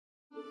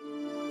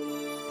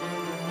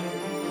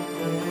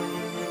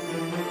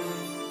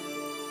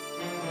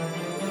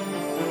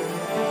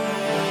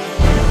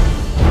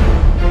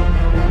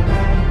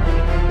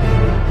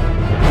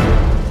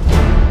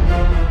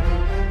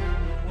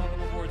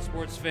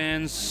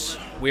fans,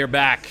 we are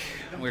back.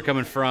 We're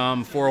coming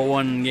from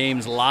 401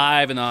 Games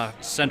live in the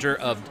center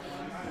of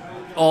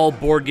all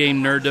board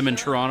game nerddom in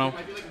Toronto.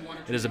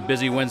 It is a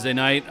busy Wednesday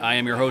night. I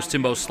am your host,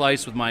 Timbo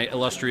Slice, with my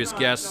illustrious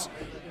guests,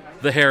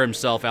 the hair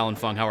himself, Alan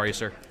Fung. How are you,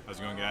 sir? How's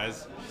it going,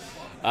 guys?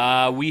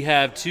 We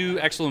have two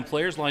excellent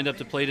players lined up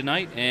to play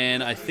tonight,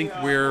 and I think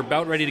we're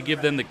about ready to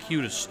give them the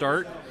cue to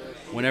start.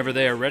 Whenever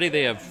they are ready,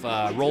 they have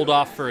rolled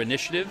off for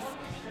initiative.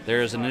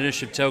 There is an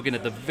initiative token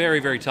at the very,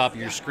 very top of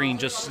your screen,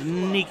 just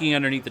sneaking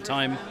underneath the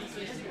time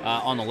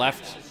on the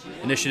left.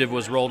 Initiative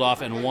was rolled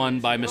off and won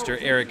by Mr.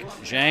 Eric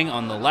Zhang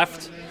on the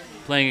left,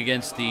 playing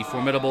against the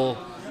formidable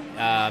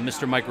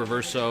Mr. Mike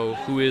Reverso,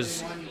 who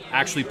is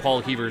actually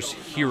Paul Heaver's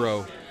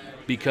hero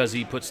because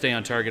he put stay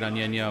on target on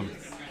Yen Yum.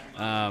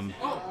 And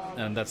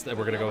we're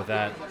going to go with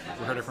that.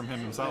 We heard it from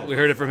him himself. We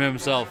heard it from him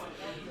himself.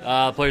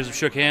 Players have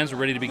shook hands. We're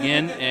ready to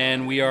begin,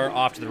 and we are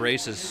off to the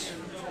races.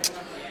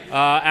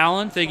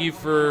 Alan, thank you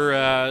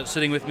for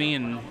sitting with me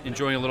and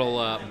enjoying a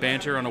little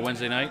banter on a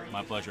Wednesday night.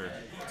 My pleasure.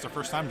 It's our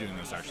first time doing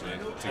this, actually.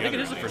 Together. I think it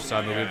is the first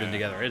time that we've been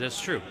together. It is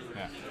true.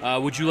 Yeah.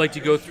 Would you like to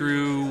go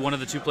through one of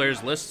the two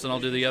players' lists, and I'll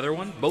do the other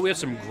one? But we have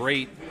some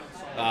great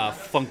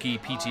funky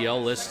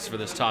PTL lists for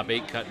this top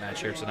 8 cut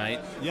match here tonight.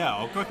 Yeah,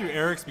 I'll go through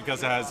Eric's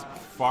because it has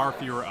far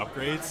fewer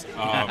upgrades.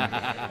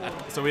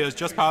 So he has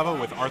Just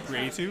Pava with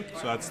R3A2,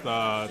 so that's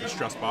the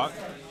stress bot.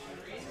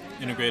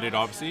 Integrated,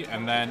 obviously,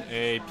 and then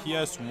a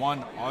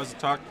PS1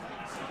 Azituck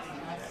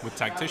with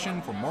Tactician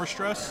for more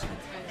stress,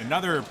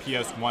 another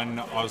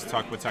PS1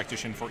 Azituck with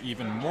Tactician for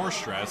even more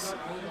stress,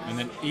 and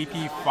then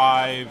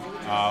AP5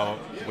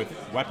 with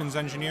Weapons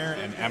Engineer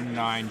and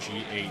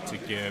M9G8 to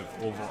give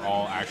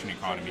overall action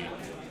economy.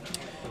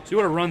 So you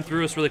want to run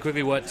through us really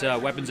quickly what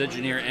Weapons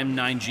Engineer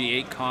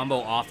M9G8 combo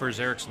offers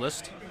Eric's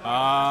list?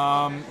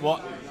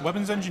 Well,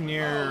 Weapons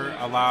Engineer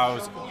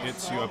allows it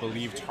to, I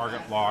believe,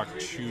 target lock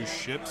 2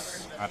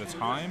 ships at a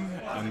time,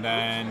 and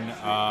then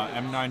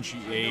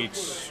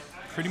M9G8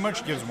 pretty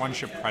much gives 1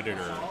 ship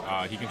Predator.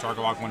 He can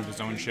target lock 1 of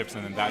his own ships,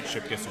 and then that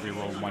ship gets to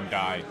reroll 1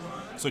 die.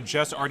 So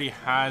Jess already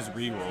has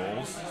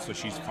rerolls, so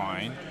she's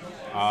fine.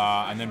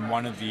 And then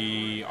one of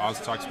the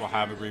Azitucks will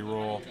have a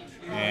reroll,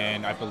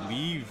 and I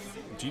believe...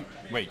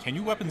 Wait, can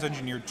you Weapons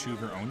Engineer 2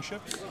 of your own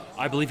ships?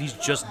 I believe he's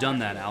just done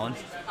that, Alan.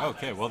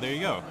 Okay, well, there you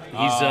go.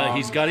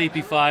 He's got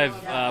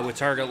AP5 with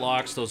target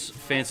locks, those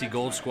fancy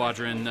Gold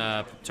Squadron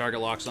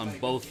target locks on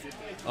both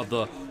of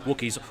the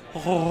Wookiees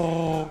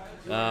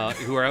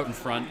who are out in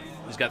front.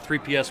 He's got 3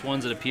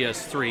 PS1s and a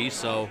PS3,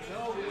 so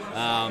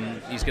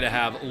he's going to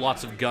have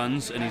lots of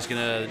guns, and he's going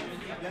to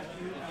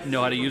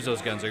know how to use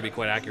those guns. They're going to be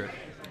quite accurate.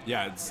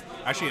 Yeah, it's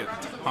actually a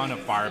ton of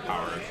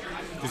firepower.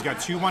 He's got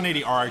 2 180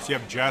 RX. You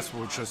have Jess,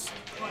 which just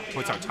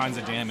puts out tons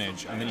of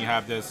damage, and then you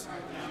have this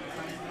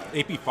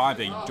AP5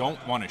 that you don't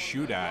want to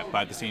shoot at,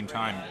 but at the same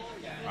time,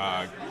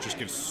 just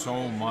gives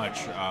so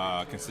much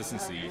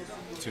consistency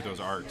to those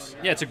arcs.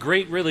 Yeah, it's a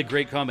really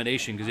great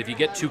combination, because if you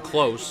get too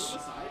close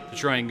to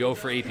try and go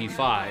for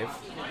AP5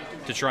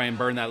 to try and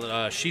burn that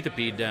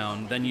Sheathipede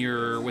down, then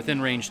you're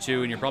within range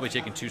 2, and you're probably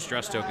taking 2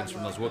 stress tokens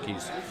from those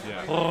Wookiees.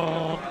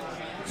 Yeah.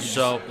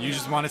 You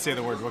just want to say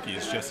the word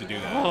Wookiees just to do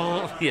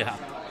that. Yeah.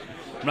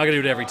 I'm not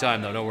gonna do it every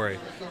time though. Don't worry.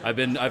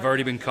 I've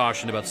already been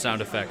cautioned about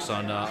sound effects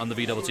on the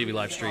VTV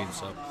live stream.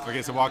 So.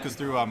 Okay, so walk us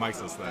through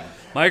Mike's list then.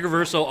 Mike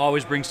Reverso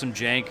always brings some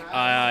jank.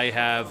 I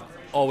have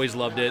always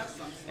loved it,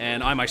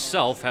 and I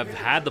myself have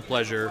had the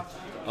pleasure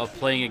of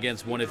playing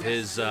against one of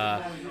his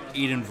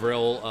Eaden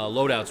Vrill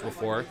loadouts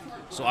before.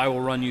 So I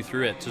will run you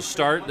through it. To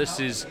start,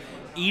 this is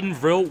Eaden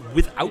Vrill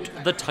without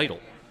the title.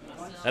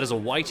 That is a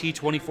YT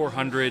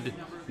 2400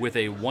 with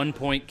a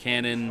 1-point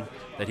cannon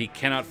that he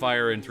cannot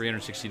fire in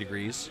 360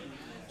 degrees.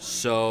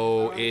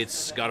 So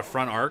it's got a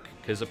front arc,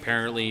 because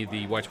apparently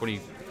the Y20,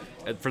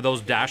 for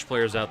those Dash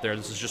players out there,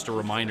 this is just a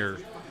reminder,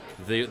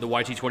 the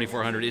YT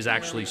 2400 is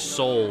actually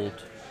sold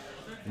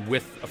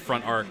with a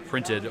front arc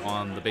printed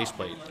on the base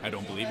plate. I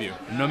don't believe you.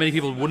 Not many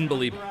people wouldn't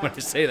believe when I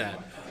say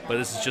that, but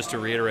this is just to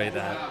reiterate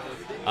that.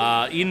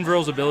 Eaden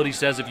Vrill's ability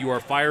says if you are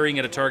firing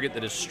at a target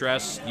that is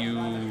stressed, you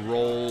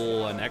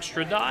roll an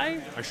extra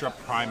die? Extra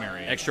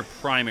primary. Extra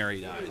primary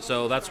die.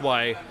 So that's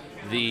why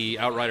the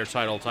Outrider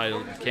title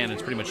cannon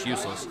is pretty much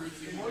useless.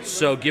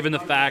 So given the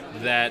fact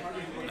that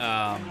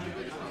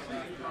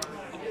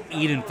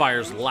Eaden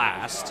fires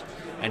last,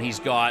 and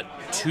he's got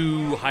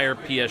 2 higher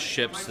PS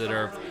ships that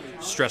are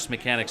stress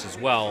mechanics as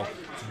well,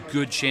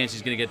 good chance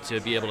he's going to get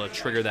to be able to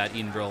trigger that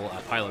Eaden Vrill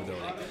pilot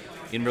ability.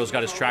 Eaden Vrill's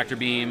got his tractor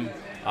beam.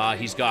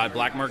 He's got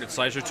black market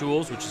slicer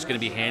tools, which is going to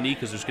be handy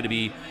because there's going to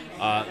be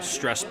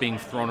stress being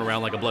thrown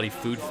around like a bloody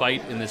food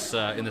fight in this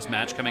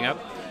match coming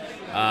up.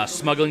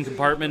 Smuggling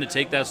compartment to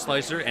take that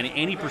slicer, and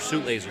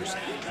anti-pursuit lasers.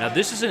 Now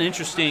this is an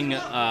interesting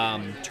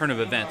turn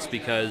of events,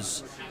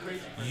 because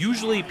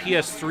usually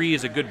PS3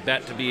 is a good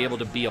bet to be able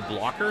to be a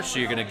blocker, so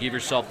you're going to give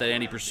yourself that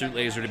anti-pursuit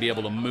laser to be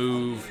able to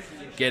move,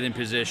 get in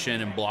position,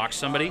 and block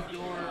somebody.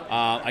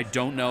 I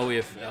don't know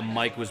if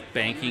Mike was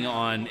banking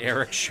on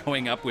Eric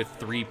showing up with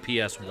 3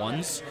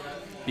 PS1s,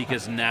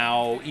 because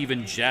now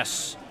even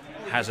Jess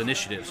has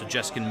initiative, so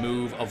Jess can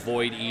move,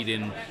 avoid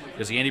Eaden,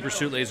 because the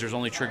anti-pursuit lasers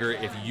only trigger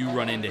if you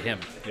run into him.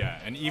 Yeah,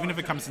 and even if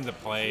it comes into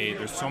play,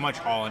 there's so much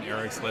all in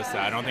Eric's list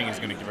that I don't think he's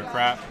going to give a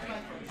crap.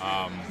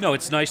 No,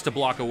 it's nice to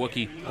block a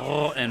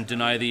Wookiee and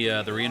deny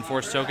the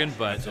reinforced token,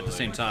 but Absolutely. at the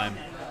same time.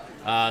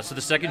 So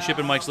the second ship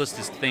in Mike's list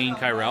is Thane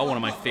Kyrell, one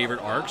of my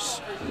favorite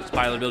arcs. Its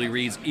pilot ability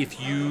reads, if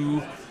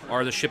you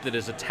are the ship that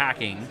is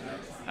attacking,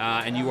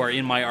 and you are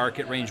in my arc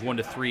at range 1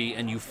 to 3,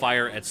 and you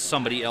fire at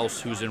somebody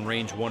else who's in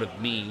range 1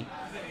 of me,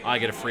 I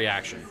get a free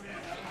action.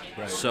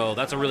 Right. So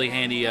that's a really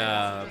handy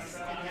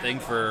thing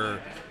for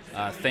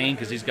Thane,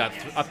 because he's got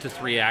up to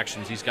 3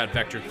 actions. He's got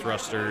vector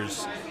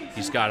thrusters,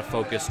 he's got a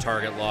focus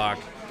target lock,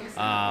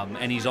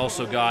 and he's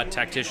also got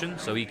Tactician,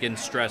 so he can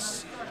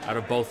stress out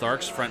of both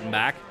arcs, front and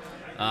back,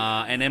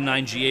 and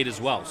M9G8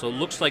 as well. So it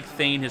looks like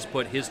Thane has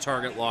put his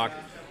target lock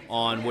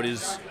on what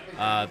is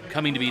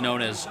coming to be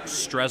known as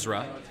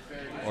Strezra,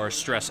 or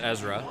Stress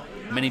Ezra.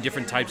 Many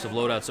different types of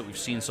loadouts that we've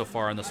seen so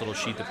far on this little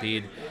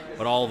Sheathipede,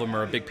 but all of them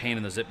are a big pain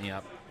in the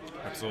zip-me-up.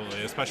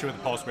 Absolutely, especially with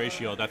the pulse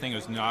ratio. That thing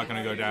is not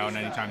going to go down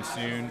anytime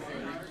soon.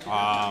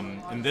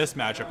 In this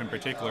matchup in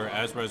particular,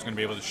 Ezra is going to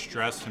be able to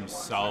stress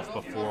himself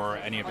before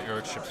any of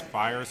Eric's ships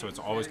fire, so it's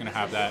always going to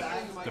have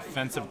that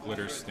defensive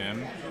glitter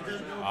stim.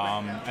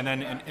 And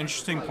then an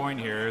interesting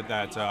point here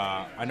that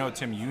I know,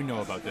 Tim, you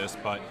know about this,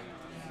 but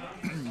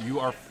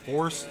you are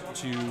forced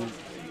to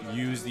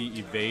use the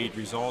evade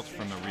result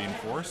from the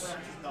reinforce.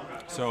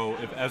 So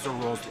if Ezra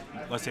rolls,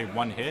 let's say,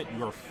 1 hit,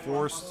 you are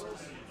forced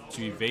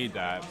to evade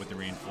that with the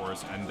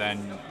reinforce, and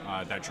then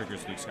that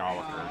triggers Luke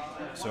Skywalker.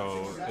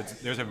 So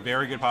there's a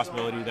very good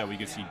possibility that we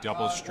could see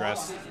double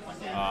stress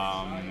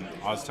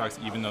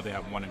Azitucks, even though they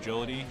have 1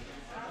 agility.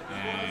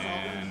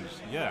 And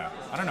yeah,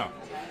 I don't know.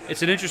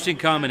 It's an interesting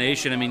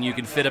combination. I mean, you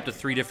can fit up to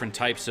 3 different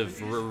types of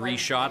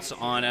reshots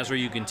on Ezra.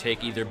 You can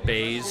take either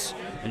bays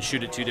and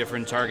shoot at 2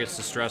 different targets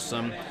to stress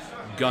them,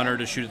 gunner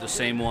to shoot at the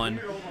same one.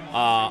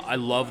 I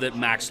love that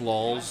Max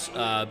Lulz,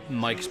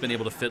 Mike's been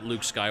able to fit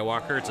Luke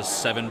Skywalker. It's a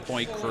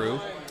 7-point crew.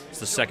 It's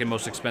the second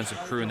most expensive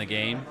crew in the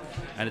game,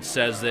 and it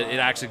says that it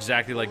acts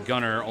exactly like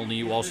gunner, only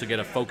you also get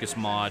a focus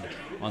mod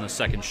on the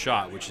second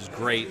shot, which is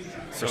great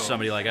for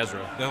somebody like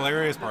Ezra. The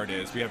hilarious part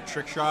is we have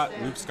trick shot,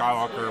 Luke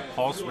Skywalker,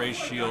 pulse ray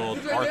shield,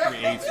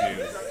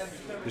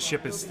 R3A2. The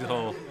ship is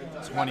still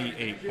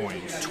 28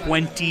 points.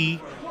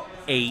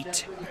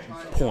 28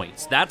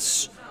 points.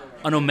 That's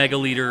an Omega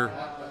Leader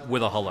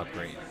with a hull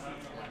upgrade.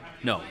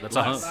 No, that's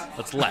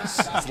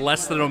less. It's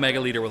less than an Omega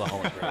Leader with a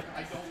hull upgrade.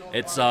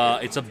 It's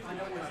a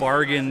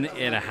bargain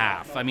and a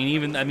half. I mean,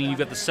 you've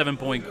got the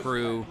 7-point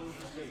crew,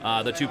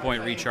 the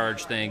 2-point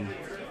recharge thing.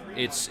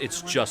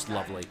 It's just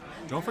lovely.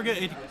 Don't forget,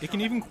 it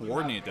can even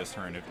coordinate this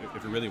turn if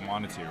it really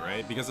wanted to,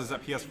 right? Because it's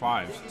at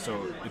PS5,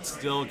 so it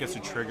still gets to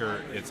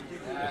trigger its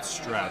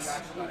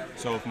stress.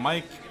 So if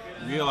Mike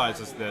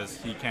realizes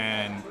this, he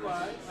can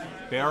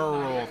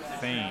barrel roll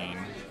Thane,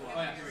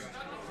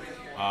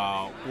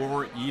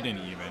 or Eaden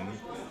even,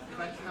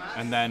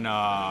 and then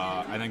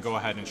go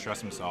ahead and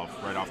stress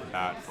himself right off the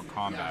bat for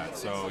combat.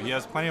 So he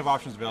has plenty of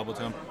options available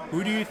to him.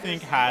 Who do you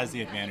think has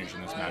the advantage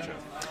in this matchup?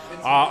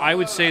 I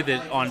would say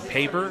that on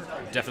paper,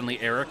 definitely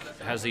Eric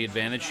has the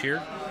advantage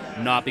here.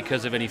 Not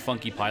because of any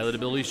funky pilot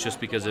abilities, just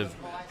because of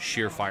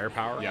sheer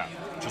firepower. Yeah,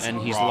 just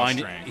and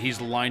he's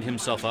lined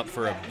himself up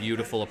for a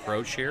beautiful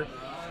approach here.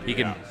 He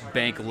can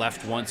bank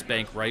left once,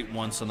 bank right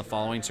once on the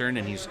following turn,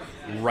 and he's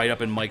right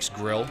up in Mike's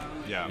grill.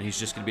 Yeah. And he's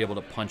just going to be able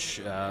to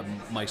punch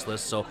Mike's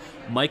list. So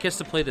Mike has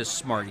to play this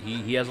smart.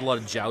 He has a lot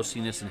of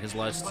joustiness in his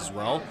list as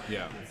well.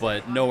 Yeah.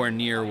 But nowhere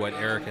near what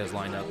Eric has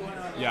lined up.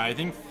 Yeah, I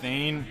think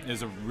Thane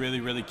is a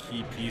really, really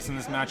key piece in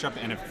this matchup,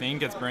 and if Thane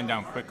gets burned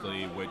down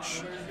quickly,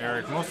 which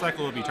Eric most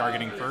likely will be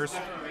targeting first,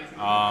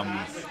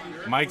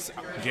 Mike's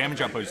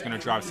damage output is going to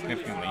drop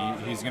significantly.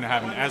 He's going to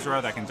have an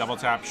Ezra that can double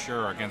tap,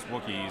 sure, against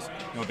Wookiees,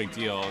 no big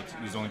deal.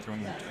 He's only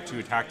throwing 2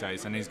 attack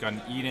dice, and he's got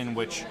an Eaden,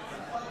 which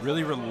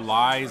really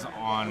relies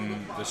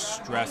on the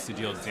stress to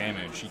deal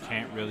damage. He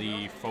can't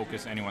really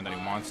focus anyone that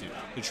he wants to.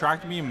 The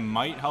tractor beam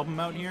might help him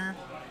out here,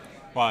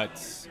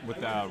 but with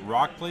the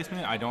rock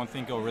placement, I don't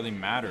think it'll really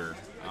matter.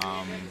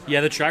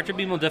 Yeah, the tractor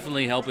beam will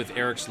definitely help if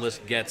Eric's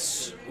list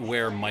gets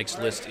where Mike's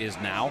list is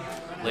now,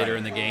 later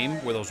in the game,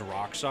 where those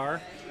rocks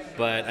are.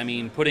 But, I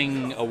mean,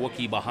 putting a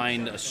Wookiee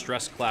behind a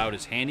stress cloud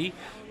is handy,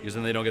 because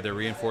then they don't get their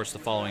reinforced the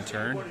following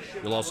turn.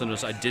 You'll also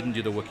notice I didn't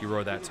do the Wookiee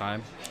roar that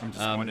time. I'm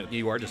disappointed.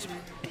 You are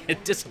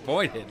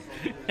disappointed.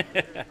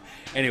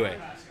 Anyway,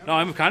 no,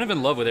 I'm kind of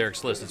in love with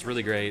Eric's list. It's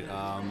really great.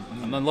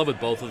 I'm in love with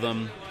both of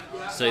them,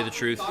 to say the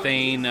truth.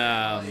 Thane,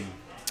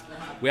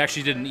 we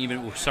actually didn't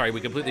even, sorry,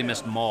 we completely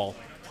missed Maul.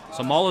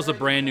 So Maul is a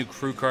brand new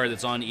crew card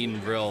that's on Eaden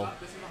Vrill.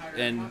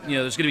 And, you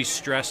know, there's going to be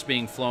stress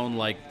being flown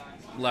like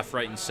left,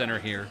 right, and center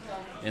here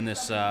in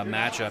this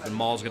matchup, and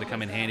Maul's going to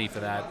come in handy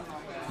for that.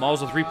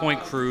 Maul's a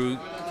 3-point crew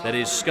that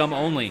is scum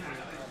only,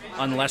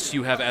 unless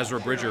you have Ezra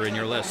Bridger in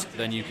your list.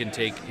 Then you can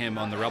take him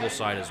on the Rebel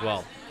side as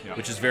well,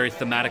 which is very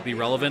thematically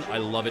relevant. I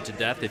love it to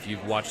death. If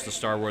you've watched the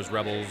Star Wars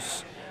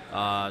Rebels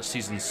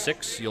Season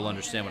 6, you'll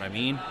understand what I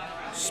mean.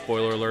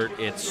 Spoiler alert,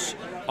 it's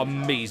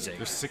amazing.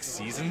 There's 6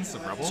 seasons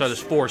of Rebels? So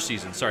there's 4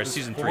 seasons. Sorry,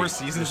 season 3. 4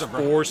 seasons of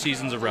Rebels. 4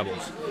 seasons of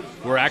Rebels.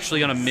 We're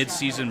actually on a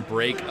mid-season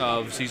break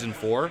of season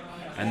 4,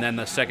 and then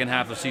the second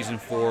half of season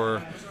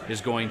 4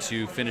 is going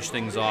to finish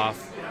things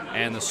off,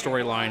 and the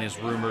storyline is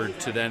rumored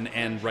to then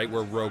end right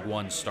where Rogue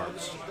One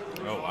starts.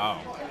 Oh, wow.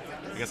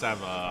 I guess I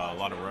have a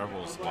lot of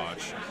Rebels to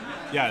watch.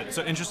 Yeah,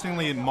 so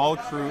interestingly, Maul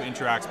Crew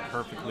interacts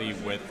perfectly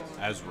with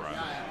Ezra.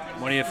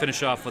 Why don't you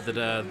finish off with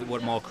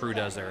what Maul Crew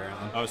does there,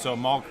 Alan? Oh, so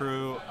Maul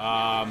Crew,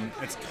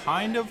 it's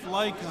kind of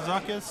like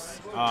Zuckus.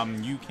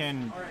 You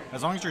can,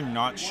 as long as you're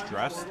not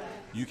stressed,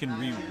 you can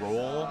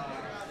re-roll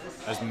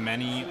as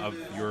many of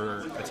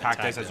your attack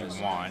dice as you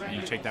want, and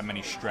you take that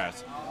many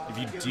stress. If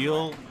you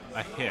deal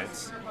a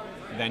hit,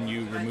 then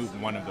you remove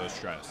one of those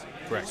stress.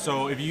 Correct.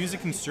 So if you use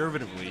it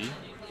conservatively,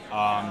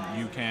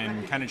 you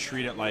can kind of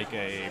treat it like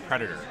a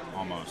predator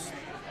almost.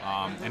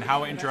 And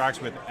how it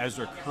interacts with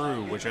Ezra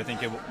Crew, which I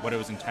think what it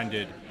was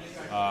intended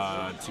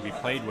to be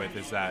played with,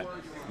 is that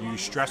you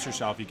stress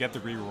yourself, you get the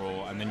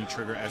reroll, and then you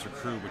trigger Ezra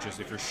Crew, which is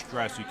if you're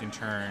stressed, you can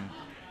turn,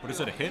 what is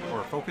it, a hit or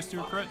a focus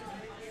to a crit?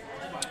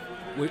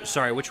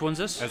 Sorry, which one's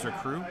this? Ezra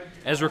Crew?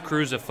 Ezra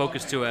Crew's a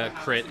focus to a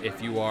crit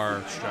if you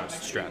are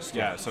stressed.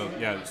 Yeah, so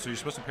you're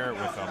supposed to pair it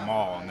with a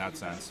Maul in that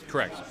sense.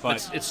 Correct.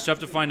 But it's tough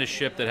to find a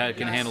ship that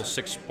can handle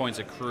 6 points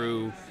of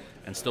crew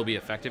and still be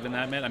effective in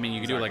that, man. I mean,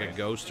 you could do like a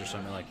Ghost or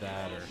something like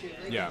that,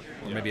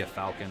 or maybe a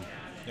Falcon.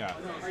 Yeah,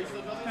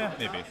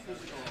 maybe.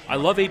 I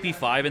love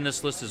AP5 in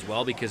this list as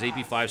well because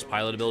AP5's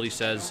pilot ability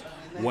says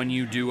when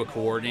you do a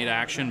coordinate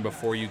action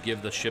before you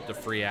give the ship the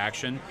free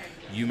action,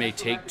 you may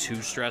take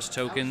 2 stress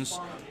tokens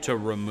to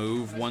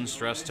remove 1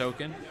 stress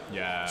token.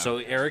 Yeah. So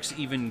Eric's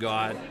even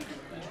got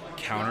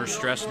counter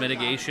stress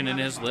mitigation in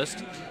his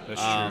list.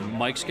 That's true.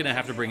 Mike's going to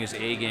have to bring his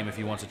A game if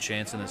he wants a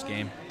chance in this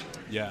game.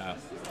 Yeah.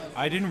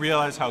 I didn't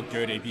realize how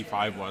good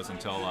AP5 was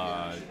until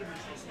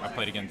I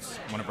played against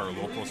one of our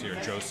locals here,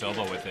 Joe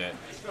Silva, with it.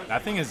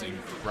 That thing is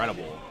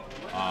incredible.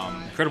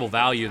 Incredible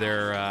value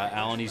there,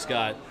 Alan. He's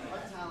got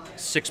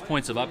 6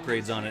 points of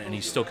upgrades on it, and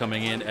he's still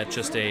coming in at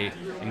just a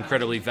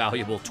incredibly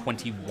valuable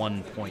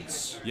 21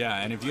 points.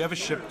 Yeah, and if you have a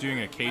ship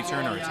doing a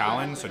K-turn or a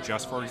Talon, so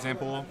just for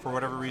example, for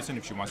whatever reason,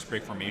 if she wants to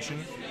break formation,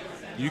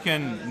 you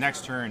can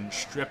next turn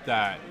strip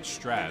that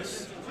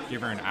stress,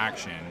 give her an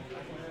action,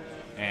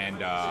 and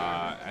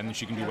then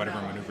she can do whatever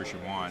maneuver she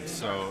wants.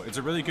 So it's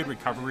a really good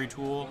recovery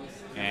tool,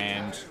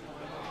 and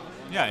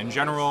yeah, in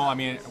general, I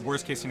mean,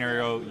 worst case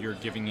scenario, you're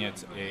giving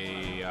it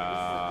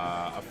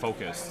a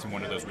focus to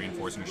one of those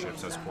reinforcing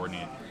ships as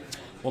coordinate.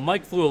 Well,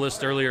 Mike flew a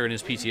list earlier in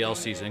his PTL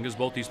season because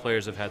both these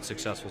players have had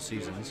successful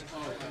seasons.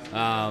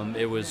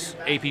 It was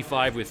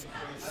AP5 with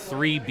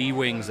 3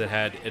 B-Wings that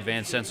had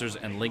advanced sensors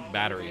and linked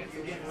battery.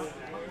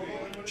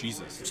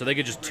 Jesus. So they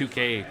could just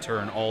 2K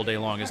turn all day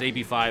long. As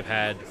AP5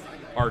 had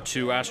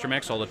R2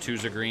 Astromechs, all the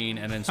 2s are green,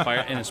 and an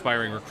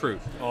Inspiring Recruit.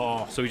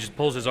 Oh. So he just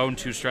pulls his own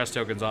 2 stress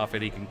tokens off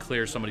and he can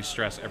clear somebody's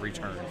stress every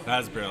turn.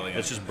 That's brilliant.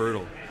 It's just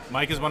brutal.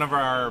 Mike is one of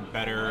our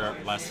better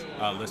list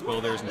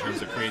builders in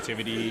terms of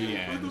creativity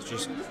and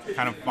just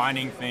kind of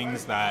finding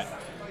things that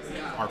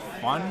are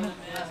fun.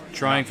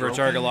 Trying for a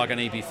target lock on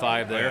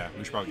AP5 there. Yeah,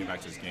 we should probably get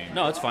back to this game.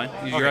 No, it's fine.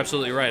 You're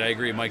absolutely right. I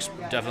agree. Mike's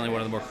definitely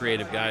one of the more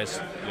creative guys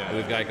that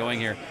we've got going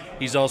here.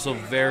 He's also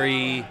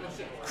very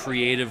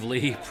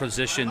creatively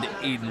positioned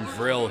Eaden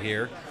Vrill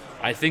here.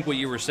 I think what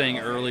you were saying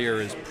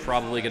earlier is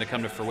probably going to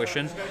come to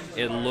fruition.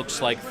 It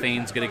looks like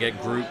Thane's going to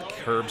get group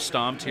curb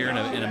stomped here in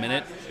a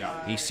minute.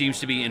 Yeah. He seems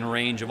to be in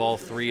range of all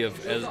 3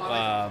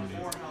 of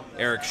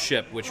Eric's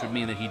ship, which would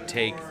mean that he'd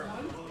take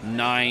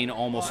 9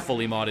 almost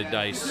fully modded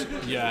dice.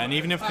 Yeah, and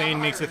even if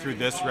Thane makes it through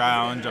this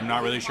round, I'm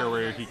not really sure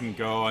where he can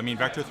go. I mean,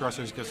 Vector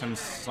Thrusters gives him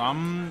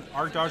some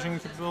arc dodging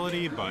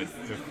capability, but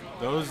if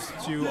those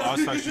 2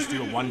 Azitucks just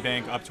do a 1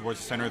 bank up towards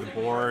the center of the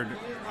board,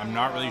 I'm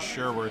not really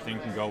sure where Thane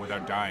can go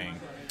without dying.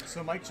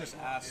 So Mike just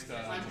asked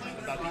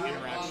about the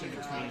interaction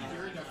between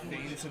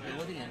Thane's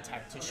ability and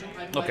Tactician.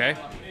 Okay,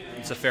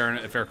 it's a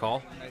fair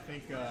call. I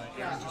think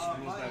Aaron just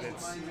ruled that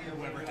it's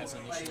whoever has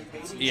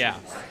initiative. Yeah.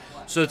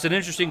 So it's an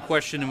interesting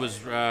question. It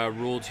was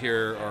ruled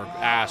here or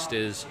asked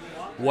is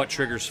what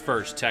triggers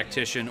first,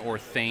 Tactician or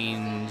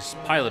Thane's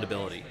pilot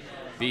ability?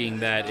 Being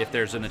that if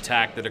there's an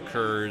attack that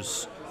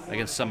occurs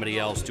against somebody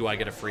else, do I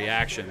get a free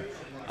action?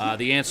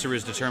 The answer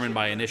is determined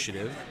by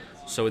initiative.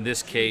 So in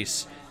this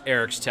case,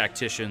 Eric's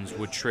Tacticians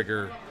would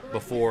trigger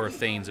before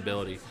Thane's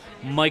ability.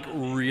 Mike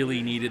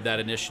really needed that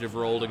initiative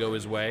roll to go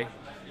his way.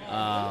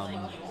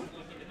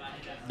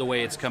 The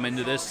way it's come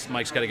into this,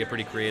 Mike's got to get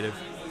pretty creative.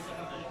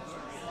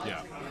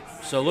 Yeah.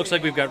 So it looks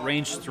like we've got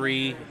range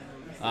 3.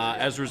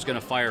 Ezra's going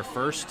to fire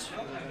first.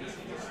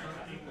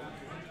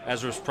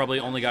 Ezra's probably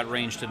only got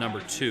range to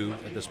number 2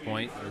 at this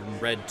point, or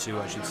red 2,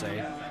 I should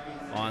say,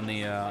 on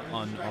the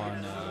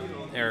on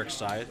Eric's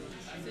side.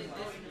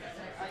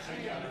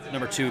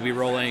 Number 2 would be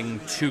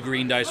rolling 2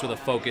 green dice with a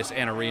focus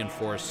and a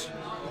reinforce.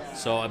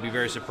 So I'd be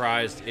very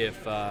surprised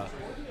if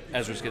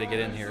Ezra's going to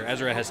get in here.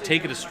 Ezra has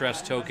taken a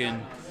stress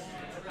token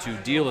to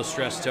deal a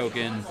stress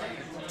token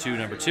to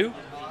number 2.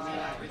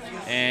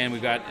 And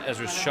we've got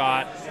Ezra's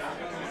shot.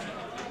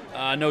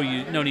 No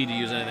need to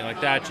use anything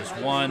like that. Just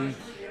one.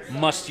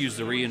 Must use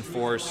the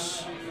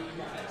reinforce.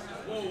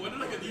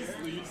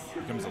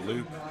 Here comes a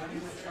Luke.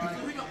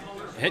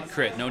 Hit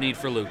crit. No need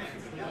for Luke.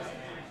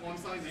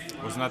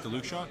 Wasn't that the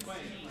Luke shot?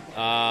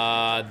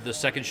 The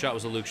second shot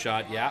was a Luke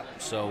shot. Yeah.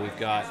 So we've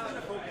got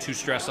 2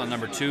 stress on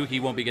number 2. He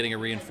won't be getting a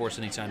reinforce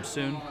anytime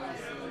soon.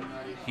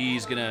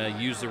 He's gonna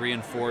use the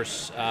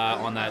reinforce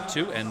on that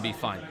too and be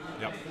fine.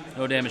 Yep.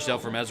 No damage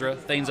dealt from Ezra.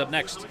 Thane's up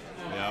next.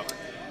 Yep.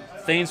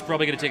 Thane's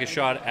probably going to take a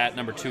shot at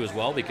number 2 as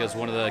well, because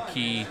one of the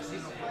key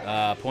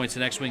points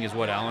in X-Wing is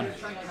what, Alan?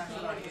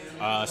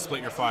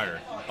 Split your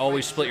fire.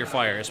 Always split your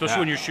fire, especially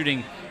when you're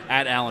shooting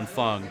at Alan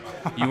Fung.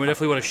 You would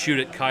definitely want to shoot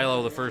at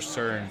Kylo the first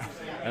turn,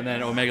 and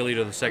then Omega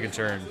Leader the second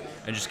turn,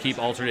 and just keep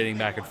alternating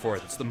back and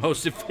forth. It's the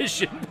most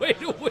efficient way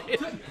to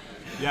win.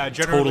 Yeah,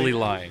 generally. Totally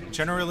lying.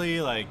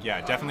 Generally, like,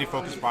 yeah, definitely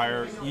focus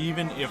fire,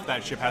 even if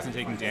that ship hasn't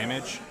taken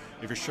damage.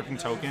 If you're stripping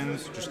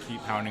tokens, just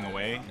keep pounding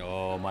away.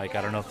 Oh, Mike,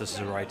 I don't know if this is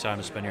the right time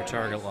to spend your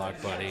target lock,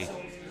 buddy.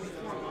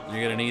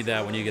 You're going to need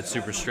that when you get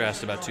super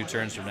stressed about 2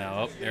 turns from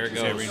now. Oh, there it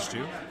goes. Is it range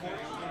 2?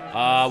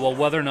 Well,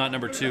 whether or not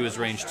number 2 is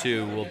range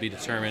 2 will be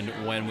determined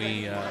when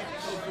we...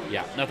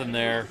 yeah, nothing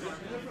there.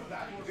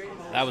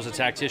 That was a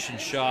tactician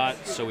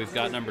shot, so we've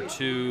got number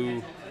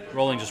 2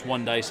 rolling just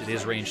 1 dice. It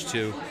is range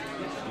 2.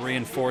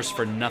 Reinforced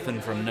for nothing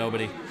from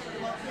nobody.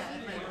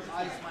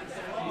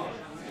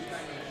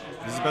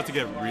 This is about to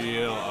get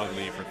real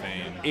ugly for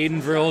Thane.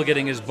 Eaden Vrill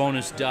getting his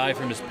bonus die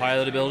from his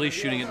pilot ability,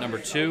 shooting at number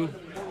 2.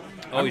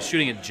 Oh, he's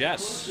shooting at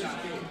Jess.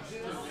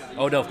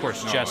 Oh no, of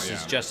course,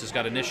 Jess has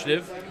got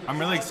initiative. I'm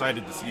really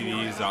excited to see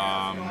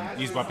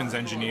these weapons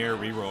engineer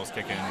rerolls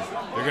kick in.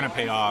 They're gonna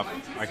pay off.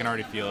 I can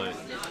already feel it.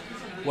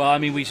 Well, I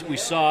mean, we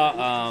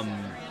saw.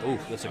 Oh,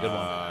 that's a good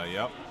one.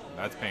 Yep,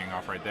 that's paying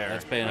off right there.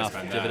 That's paying off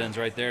dividends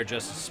right there.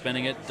 Jess is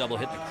spending it. Double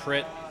hit the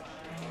crit.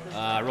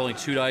 Rolling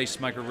 2 dice,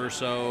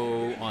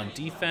 microverso on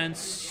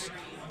defense.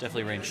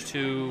 Definitely range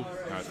 2.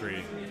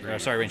 3.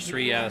 Sorry, range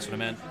 3. Yeah, that's what I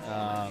meant.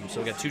 So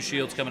we got 2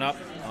 shields coming up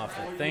off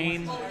of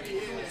Thane.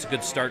 It's a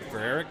good start for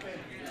Eric.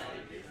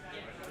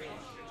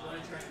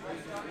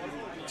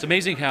 It's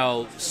amazing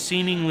how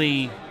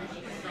seemingly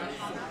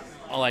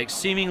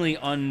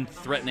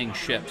unthreatening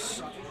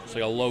ships. It's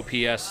like a low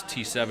PS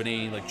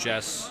T-70, like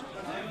Jess,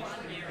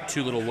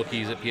 2 little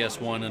Wookiees at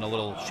PS1, and a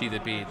little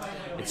Sheathipede.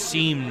 It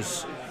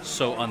seems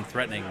so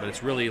unthreatening, but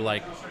it's really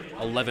like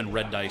 11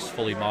 red dice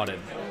fully modded.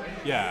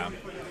 Yeah.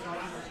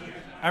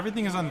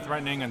 Everything is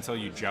unthreatening until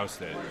you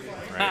joust it,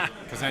 right?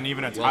 Because then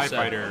even a TIE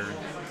fighter,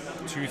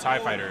 2 TIE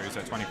fighters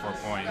at 24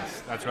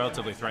 points, that's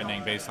relatively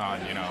threatening based on,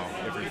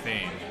 if you're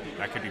Thane.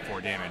 That could be 4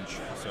 damage,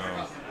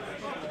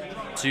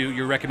 So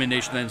your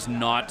recommendation then is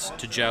not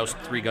to joust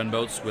 3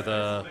 gunboats with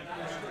a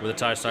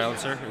TIE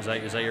silencer? Is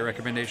that your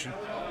recommendation?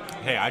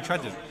 Hey, I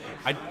tried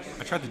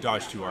to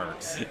dodge 2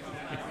 arcs.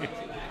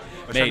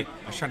 I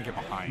was trying to get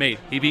behind. Mate,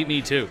 he beat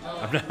me too.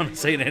 I'm not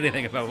saying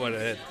anything about what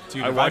it is.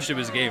 Dude, I watched him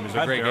his game. It was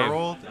a great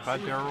game. If I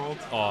barrel rolled?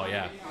 Oh,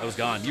 yeah. I was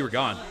gone. You were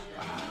gone.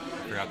 I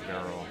forgot the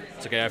barrel roll.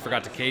 It's okay. I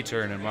forgot to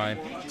K-turn in mine.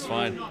 It's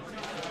fine.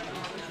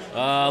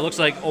 Looks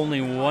like only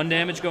 1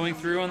 damage going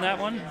through on that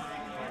one.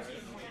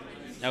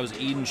 That was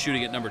Eaden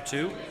shooting at number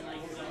 2.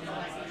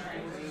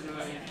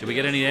 Did we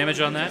get any damage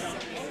on that?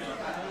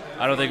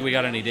 I don't think we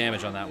got any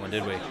damage on that one,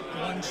 did we?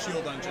 1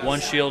 shield on Jess. 1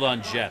 shield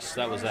on Jess.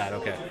 That was that.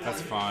 Okay.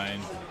 That's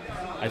fine.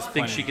 I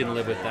think she can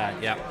live with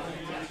that. Yeah.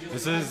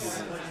 This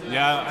is,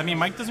 I mean,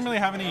 Mike doesn't really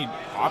have any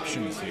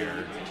options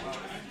here.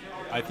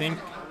 I think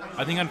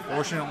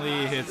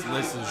unfortunately his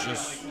list is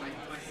just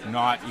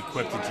not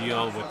equipped to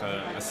deal with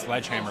a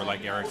sledgehammer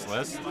like Eric's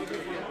list.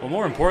 Well,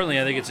 more importantly,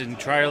 I think it's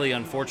entirely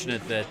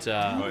unfortunate that.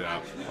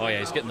 Oh yeah,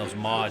 he's getting those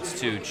mods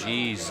too.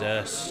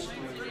 Jesus.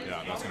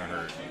 Yeah, that's gonna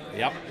hurt.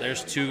 Yep,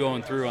 there's 2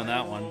 going through on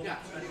that one.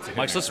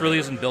 Mike's list really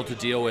isn't built to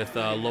deal with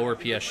lower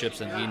PS ships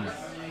than Eaden.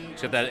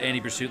 He's got that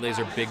anti-pursuit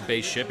laser big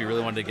base ship. You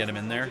really wanted to get him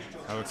in there.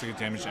 That looks like a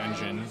damaged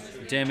engine.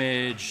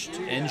 Damaged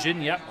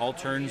engine, yep. All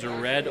turns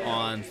are red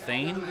on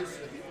Thane.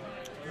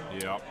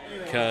 Yep.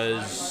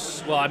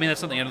 Because, well, I mean,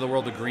 that's not the end of the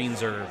world. The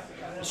greens are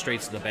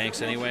straight to the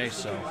banks anyway,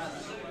 so.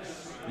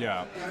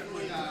 Yeah.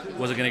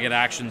 Wasn't going to get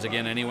actions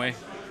again anyway.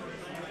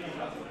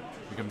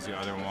 Here comes the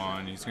other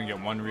one. He's going to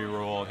get 1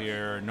 reroll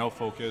here. No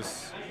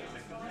focus.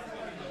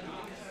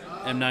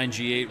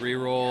 M9G8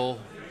 reroll.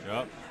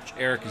 Yep. Which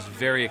Eric is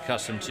very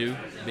accustomed to,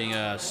 being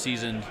a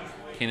seasoned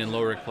Kanan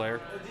Lowrick player.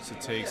 So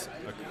it takes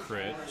a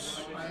crit.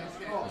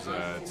 What's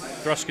that?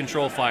 Thrust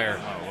control fire.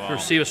 Oh, wow.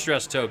 Receive a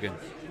stress token.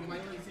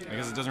 I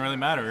guess it doesn't really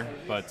matter,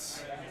 but...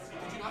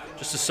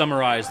 Just to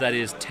summarize, that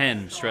is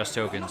 10 stress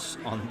tokens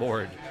on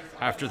board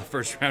after the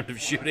first round of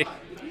shooting.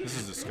 This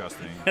is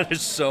disgusting.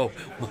 There's so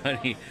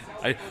many.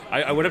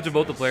 I went up to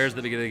both the players at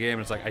the beginning of the game,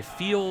 and it's like, I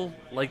feel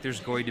like there's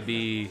going to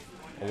be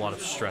a lot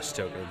of stress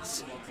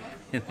tokens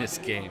in this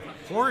game.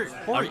 Poor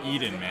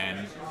Eaden,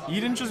 man.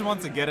 Eaden just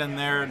wants to get in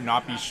there,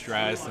 not be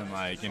stressed,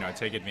 and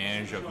take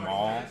advantage of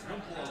Maul.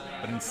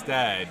 But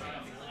instead,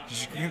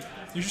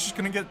 You're just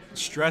gonna get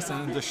stressed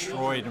and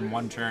destroyed in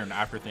one turn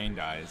after Thane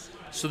dies.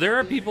 So there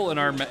are people in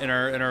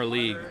our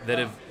league that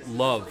have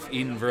loved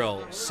Eaden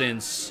Vrill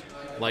since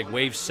like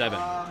Wave 7.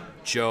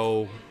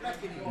 Joe,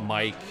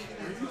 Mike,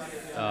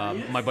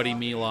 my buddy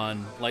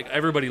Milan, like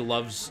everybody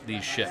loves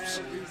these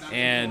ships.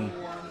 And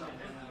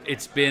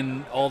it's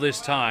been all this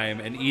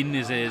time, and Eaden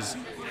is as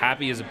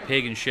happy as a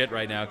pig in shit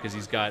right now because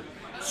he's got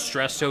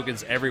stress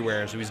tokens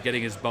everywhere, so he's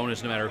getting his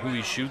bonus no matter who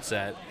he shoots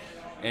at.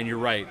 And you're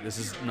right, this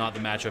is not the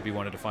matchup he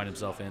wanted to find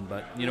himself in.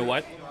 But you know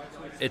what?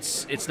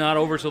 It's not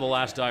over till the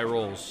last die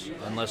rolls,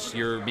 unless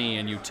you're me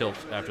and you tilt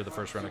after the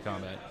first round of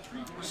combat.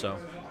 So,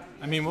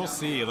 I mean, we'll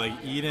see. Like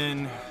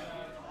Eaden,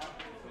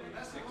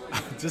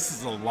 this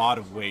is a lot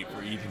of weight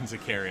for Eaden to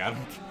carry. I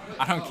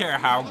don't care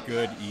how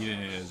good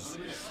Eaden is.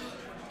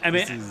 I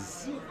mean,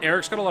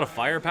 Eric's got a lot of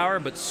firepower,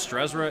 but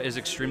Strezra is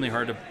extremely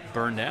hard to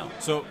burn down.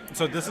 So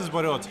this is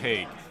what it'll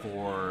take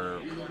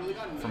for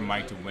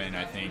Mike to win,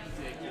 I think.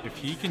 If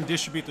he can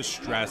distribute the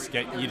stress,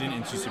 get Eaden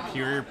into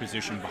superior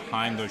position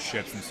behind those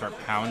ships and start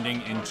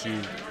pounding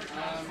into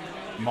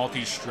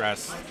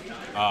multi-stress,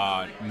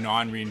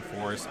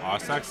 non-reinforced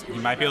Azitucks, he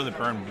might be able to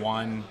burn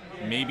 1,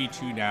 maybe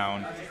 2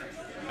 down,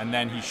 and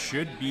then he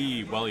should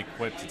be well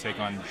equipped to take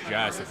on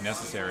Jess if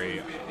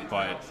necessary.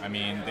 But I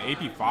mean, the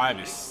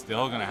AP5 is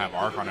still going to have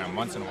Arc on him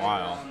once in a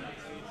while.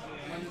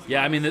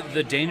 Yeah, I mean,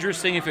 the dangerous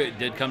thing if it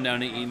did come down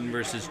to Eaden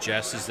versus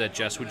Jess is that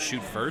Jess would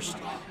shoot first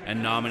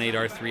and nominate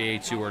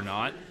R3A2 or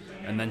not,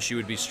 and then she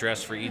would be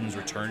stressed for Eden's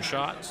return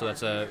shot. So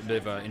that's a bit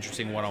of an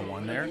interesting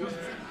one-on-one there.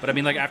 But I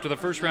mean, like after the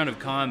first round of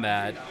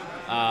combat,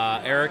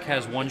 Eric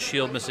has 1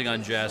 shield missing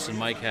on Jess, and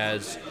Mike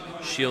has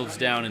shields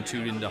down and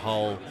 2 into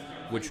hull,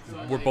 which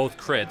were both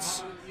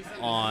crits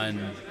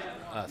on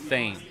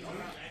Thane.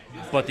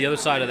 But the other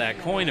side of that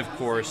coin, of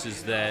course,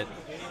 is that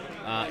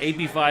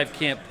AP5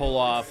 can't pull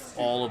off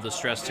all of the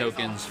stress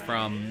tokens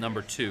from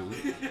number 2,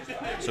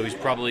 so he's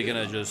probably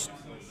going to just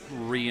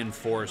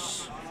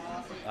reinforce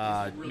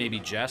maybe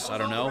Jess, I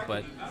don't know,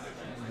 but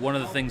one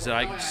of the things that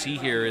I see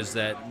here is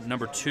that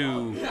number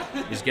 2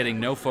 is getting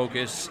no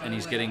focus and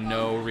he's getting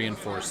no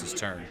reinforce this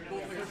turn.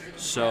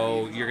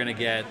 So you're going to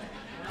get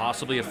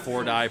possibly a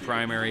 4-die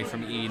primary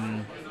from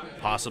Eaden,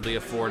 possibly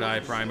a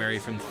 4-die primary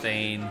from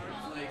Thane,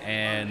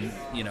 and,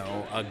 you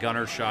know, a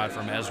gunner shot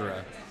from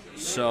Ezra.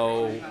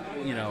 So,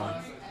 you know,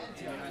 I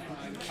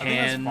think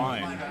that's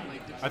fine.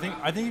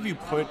 I think if you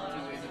put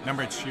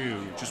number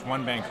 2 just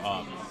 1 bank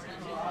up,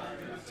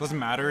 it doesn't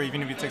matter.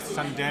 Even if he takes a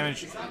ton of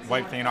damage,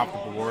 wipe Thane off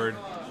the board.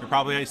 You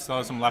probably still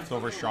have some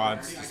leftover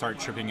shots to start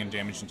chipping in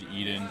damage into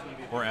Eaden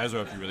or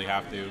Ezra if you really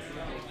have to.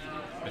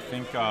 I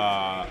think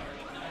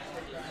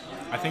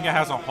it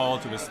has a hull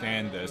to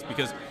withstand this,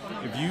 because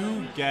if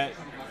you get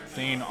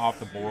Thane off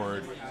the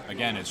board,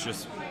 again, it's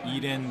just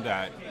Eaden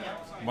that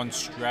 1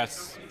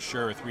 stress,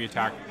 sure, 3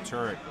 attack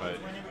turret, but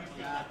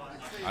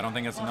I don't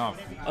think it's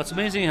enough. It's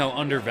amazing how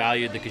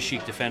undervalued the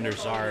Kashyyyk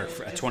defenders are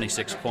at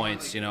 26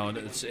 points. You know,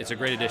 it's a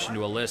great addition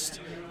to a list.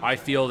 I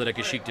feel that a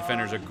Kashyyyk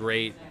defender is a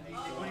great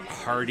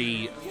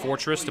hardy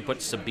fortress to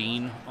put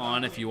Sabine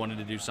on if you wanted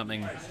to do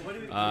something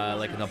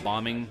like in the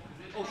bombing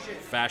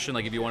fashion.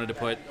 Like if you wanted to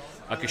put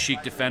a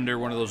Kashyyyk defender,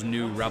 one of those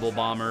new rebel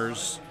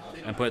bombers,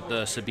 and put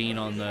the Sabine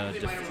on the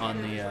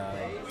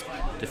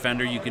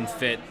defender, you can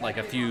fit like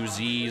a few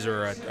Z's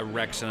or a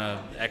Rex and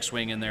a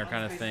X-Wing in there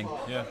kind of thing.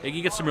 Yeah.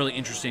 You get some really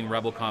interesting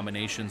rebel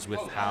combinations with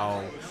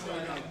how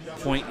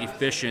point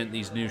efficient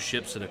these new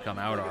ships that have come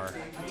out are.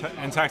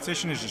 And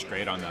Tactician is just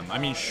great on them. I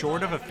mean,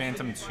 short of a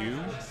Phantom 2,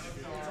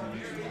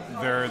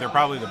 they're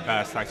probably the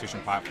best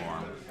Tactician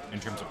platform in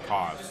terms of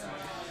cost.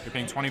 You're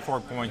paying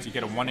 24 points, you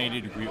get a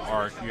 180-degree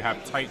arc, you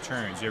have tight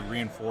turns, you have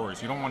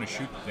reinforced. You don't want to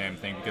shoot the damn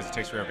thing because it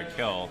takes forever to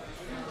kill,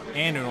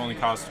 and it only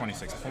costs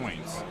 26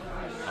 points.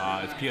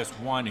 It's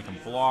PS1, it can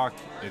block,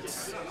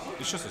 it's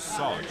just a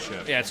solid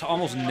ship. Yeah, it's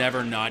almost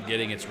never not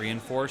getting its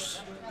reinforce.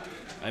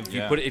 If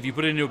you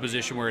put it into a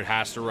position where it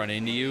has to run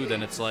into you,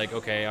 then it's like,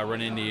 okay, I'll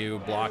run into you,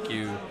 block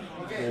you,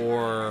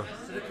 or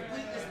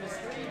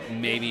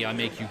maybe I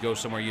make you go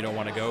somewhere you don't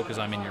want to go because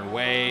I'm in your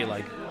way.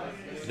 Like,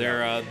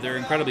 they're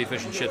incredibly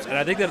efficient ships, and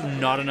I think that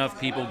not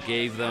enough people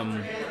gave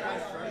them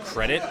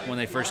credit when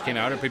they first came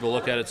out. And people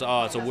looked at it as,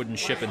 it's a wooden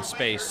ship in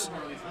space,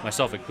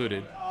 myself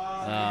included.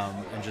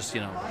 And just,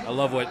 you know, I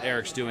love what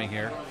Eric's doing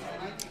here.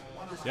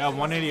 Yeah,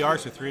 180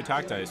 arcs with 3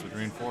 attack dice with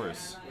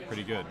reinforce,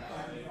 pretty good.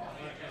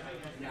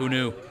 Who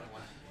knew?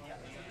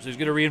 So he's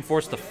going to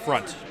reinforce the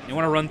front. You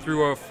want to run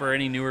through for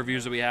any new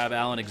reviews that we have,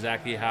 Alan,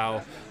 exactly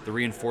how the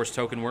reinforced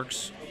token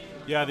works?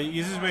 Yeah, the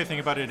easiest way to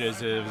think about it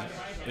is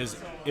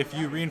if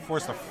you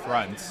reinforce the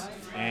front,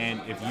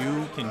 and if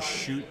you can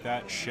shoot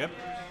that ship,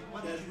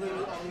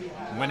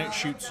 when it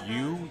shoots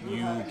you,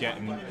 you get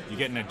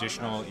an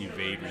additional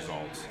evade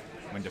result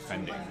when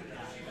defending.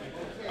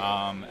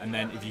 And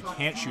then if you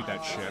can't shoot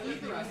that ship,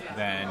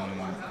 then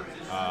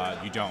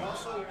you don't.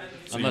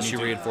 So unless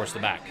you reinforce the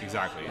back.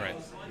 Exactly. Right.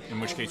 In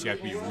which case you have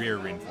to be rear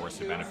reinforced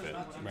to benefit.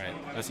 Right.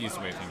 That's the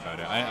easiest way to think about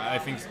it. I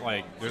think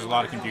there's a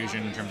lot of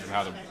confusion in terms of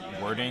how the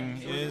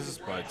wording is,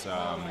 but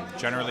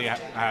generally it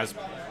has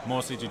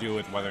mostly to do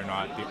with whether or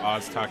not the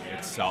Azituck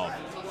itself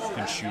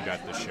can shoot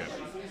at the ship.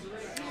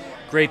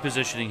 Great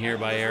positioning here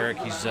by Eric.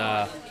 He's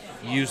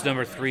used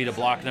number 3 to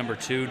block number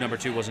 2. Number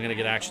 2 wasn't going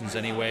to get actions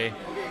anyway.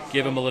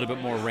 Give him a little bit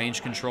more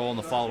range control in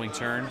the following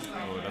turn.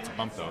 Oh, that's a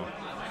bump though.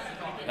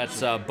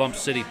 That's Bump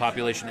City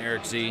population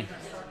Eric Z.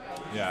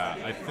 Yeah,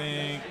 I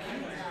think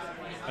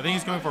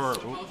he's going for.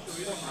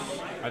 Oops.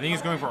 I think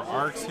he's going for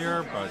arcs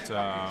here, but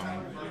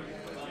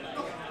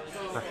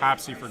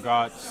perhaps he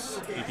forgot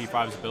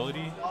AP5's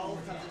ability.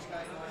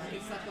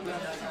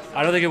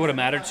 I don't think it would have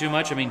mattered too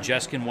much. I mean,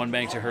 Jess can one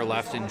bank to her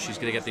left, and she's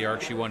going to get the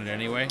arc she wanted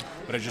anyway.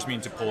 But I just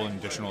mean to pull an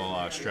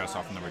additional stress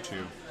off of number 2.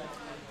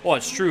 Well,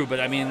 it's true, but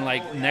I mean,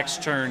 like,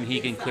 next turn he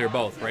can clear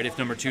both, right? If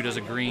number 2 does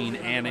a green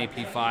and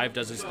AP5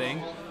 does his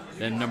thing,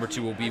 then number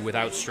 2 will be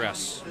without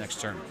stress next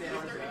turn.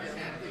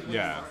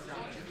 Yeah.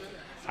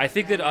 I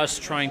think that us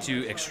trying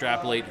to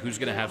extrapolate who's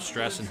going to have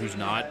stress and who's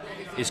not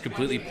is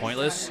completely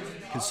pointless,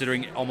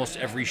 considering almost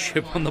every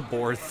ship on the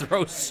board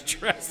throws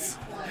stress,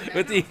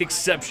 with the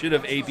exception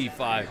of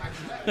AP5.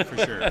 For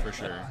sure, for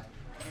sure.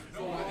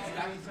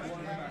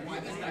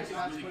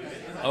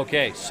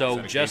 Okay, so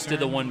Jess did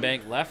the one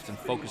bank left and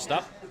focused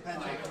up.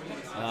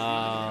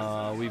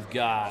 We've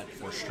got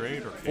 4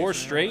 straight or 4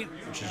 straight,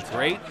 which is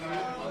great.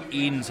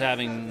 Eden's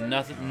having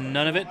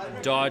none of it.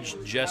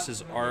 Dodged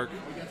Jess's arc.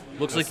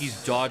 Looks like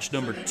he's dodged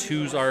number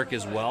 2's arc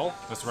as well.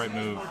 That's the right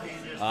move.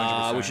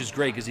 Which is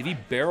great, because if he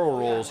barrel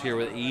rolls here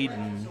with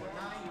Eaden,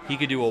 he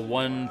could do a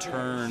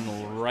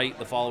 1-turn right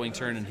the following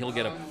turn, and he'll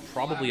get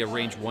probably a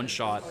range 1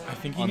 shot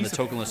on the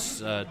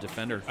tokenless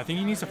defender. I think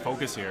he needs to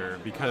focus here,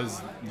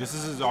 because this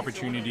is his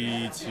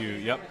opportunity to.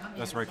 Yep,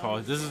 that's the right call.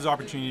 This is his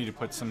opportunity to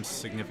put some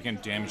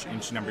significant damage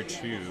into number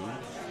 2.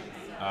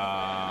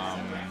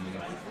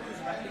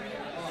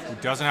 Who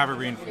doesn't have a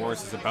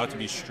reinforce, is about to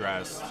be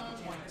stressed.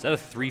 Is that a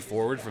 3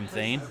 forward from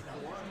Thane?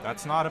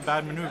 That's not a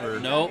bad maneuver.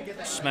 No,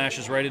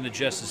 smashes right into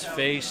Jess's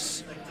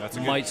face. That's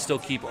might still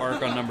keep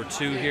arc on number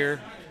 2 here.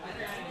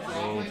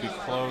 Oh, be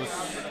close.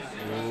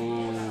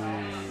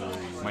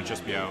 Ooh. Might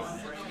just be out.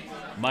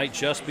 Might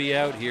just be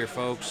out here,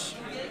 folks.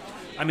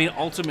 I mean,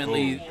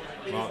 ultimately.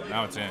 Oh. Well,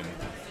 now it's in.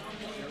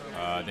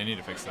 They need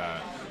to fix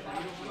that.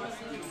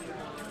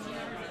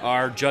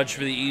 Our judge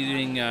for the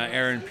evening,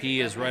 Aaron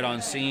P, is right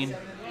on scene.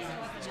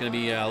 He's going to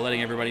be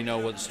letting everybody know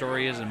what the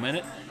story is in a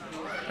minute.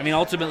 I mean,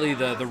 ultimately,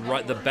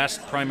 the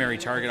best primary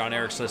target on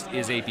Eric's list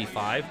is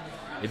AP5.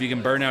 If you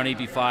can burn out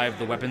AP5,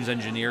 the weapons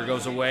engineer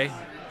goes away.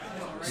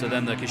 So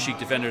then the Kashyyyk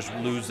defenders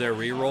lose their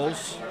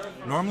rerolls.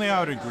 Normally I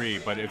would agree,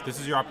 but if this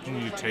is your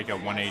opportunity to take a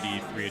 180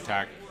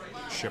 3-attack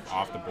ship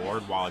off the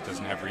board while it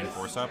doesn't have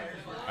reinforce up,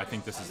 I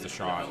think this is the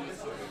shot.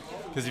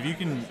 Because if you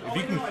can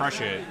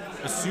crush it,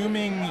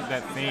 assuming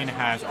that Thane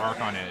has arc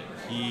on it,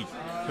 he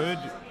could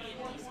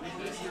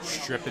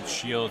strip its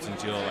shields and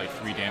deal like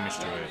 3 damage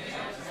to it.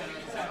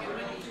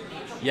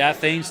 Yeah,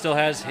 Thane still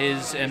has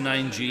his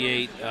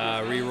M9G8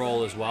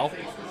 reroll as well.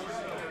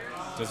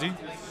 Does he?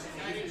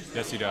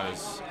 Yes, he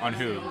does. On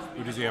who?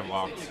 Who does he have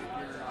locked?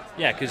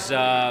 Yeah, because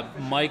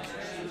Mike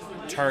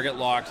target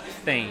locked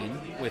Thane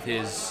with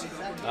his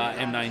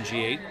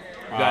M9G8. We've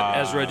got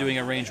Ezra doing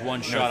a range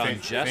 1 shot on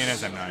Jess. Thane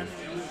has M9.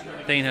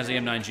 Thane has the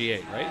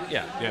M9G8, right?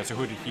 Yeah. Yeah, so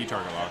who did he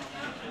target lock?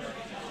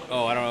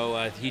 Oh, I don't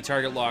know. He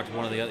target locked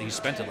one of the other. He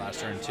spent it last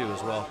turn, too,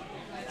 as well.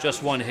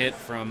 Just 1 hit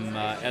from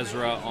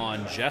Ezra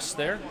on Jess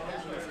there.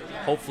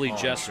 Hopefully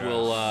Jess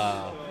will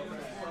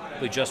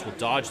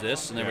dodge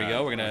this, and there we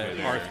go. We're going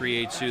to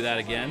R3A2 that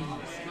again.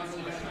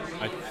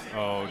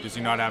 Does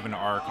he not have an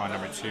arc on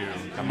number 2?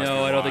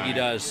 No, I don't think he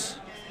does.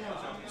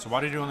 So why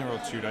did he only roll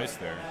 2 dice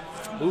there?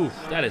 Ooh,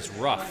 that is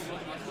rough.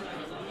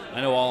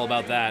 I know all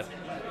about that.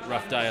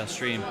 Rough die on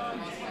stream.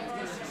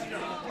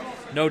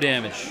 No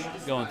damage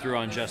going through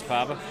on Jess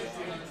Papa.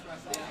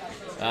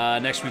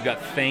 Next we've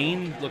got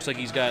Thane. Looks like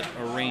he's got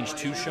a range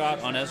 2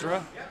 shot on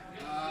Ezra.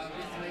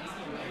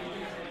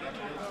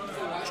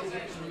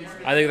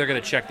 I think they're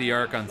going to check the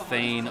arc on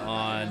Thane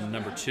on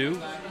number 2.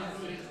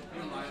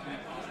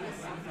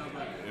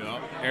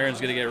 Yep. Aaron's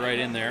going to get right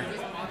in there.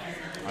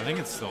 I think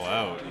it's still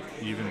out,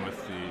 even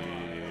with the...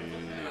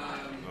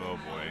 Oh,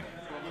 boy.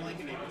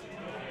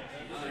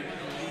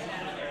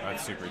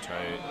 That's super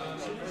tight.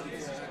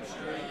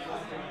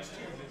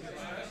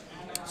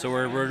 So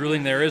we're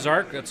ruling there is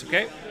arc. That's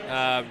okay.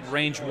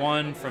 Range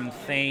 1 from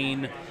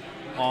Thane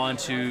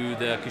onto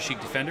the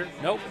Kashyyyk defender.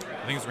 Nope.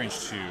 I think it's range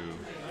 2.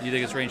 You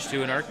think it's range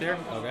 2 in arc there?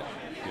 Okay.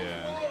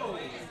 Yeah.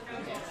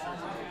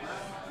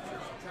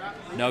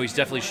 No, he's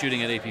definitely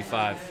shooting at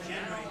AP5.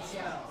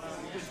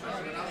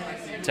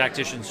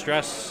 Tactician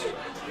stress.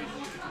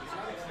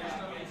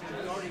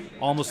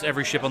 Almost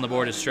every ship on the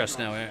board is stressed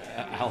now,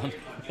 Alan.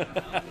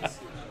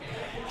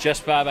 Jess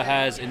Baba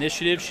has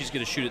initiative. She's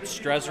going to shoot at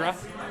Strezra.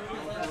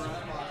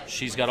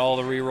 She's got all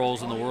the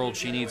rerolls in the world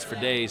she needs for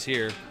days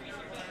here.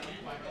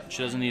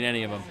 She doesn't need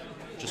any of them.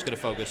 Just going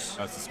to focus.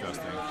 That's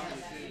disgusting.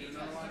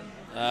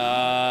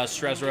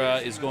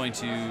 Strezra is going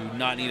to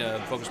not need a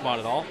focus mod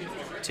at all.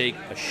 Take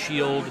a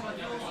shield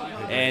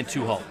and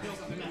 2 hull.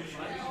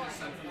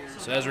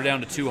 So Ezra down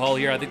to 2 hull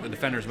here. I think the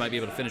defenders might be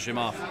able to finish him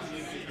off.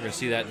 We're going to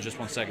see that in just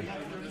 1 second.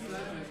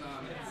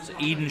 So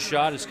Eaden's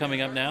shot is coming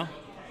up now.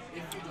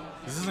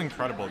 This is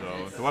incredible,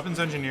 though. The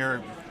weapons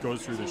engineer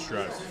goes through the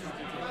stress.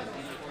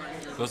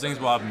 Those things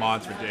will have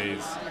mods for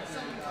days.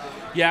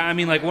 Yeah, I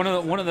mean, like one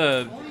of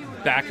the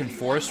back and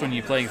forths when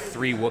you're playing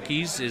 3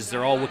 Wookiees is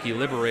they're all Wookiee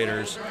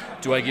liberators.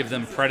 Do I give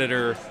them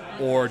Predator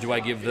or do I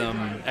give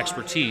them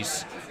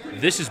expertise?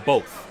 This is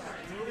both,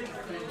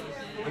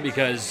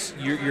 because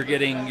you're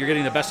getting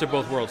the best of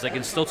both worlds. They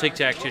can still take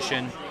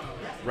tactician,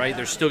 right?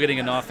 They're still getting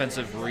an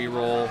offensive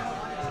reroll,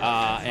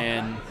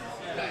 and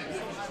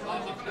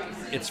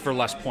it's for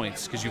less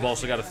points because you've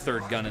also got a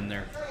 3rd gun in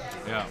there.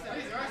 Yeah.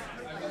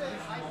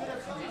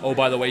 Oh,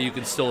 by the way, you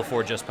can still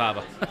afford just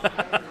Pava.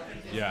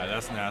 Yeah,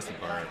 that's the nasty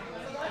part.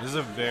 This is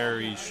a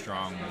very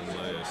strong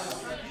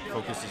list.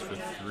 Focus is for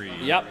 3.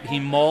 Yep, he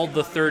mauled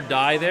the 3rd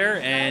die there,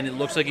 and it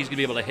looks like he's going to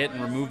be able to hit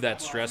and remove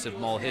that stress if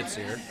Maul hits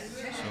here.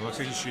 So it looks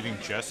like he's shooting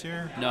Jess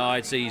here? No,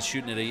 I'd say he's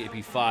shooting at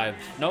AP5.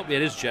 Nope,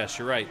 it is Jess,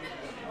 you're right.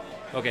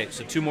 Okay,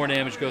 so 2 more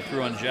damage go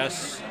through on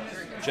Jess.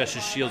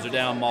 Jess's shields are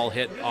down, Maul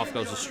hit, off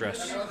goes the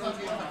stress.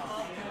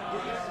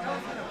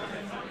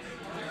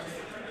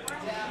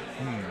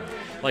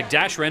 Like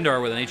Dash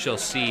Rendar with an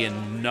HLC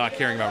and not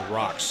caring about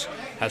rocks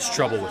has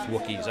trouble with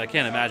Wookiees. I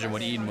can't imagine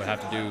what Eaden would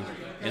have to do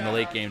in the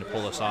late game to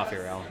pull this off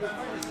here, Alan.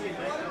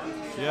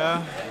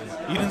 Yeah,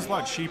 Eden's a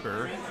lot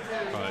cheaper,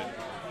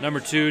 but... Number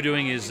 2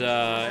 doing his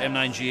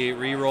M9G8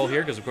 reroll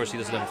here, because of course he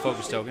doesn't have a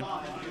focus token.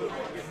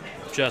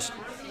 Just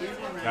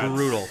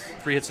brutal.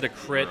 3 hits at a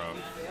crit.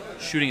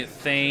 Shooting at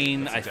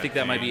Thane. I think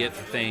that might be it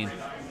for Thane.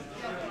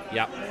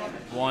 Yep.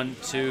 1,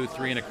 2,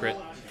 3 and a crit.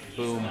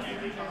 Boom.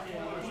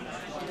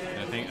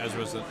 I think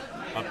Ezra's up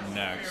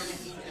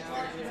next.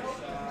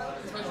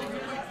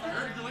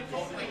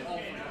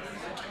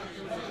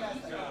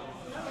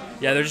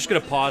 Yeah, they're just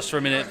going to pause for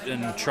a minute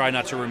and try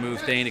not to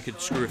remove Thane. It could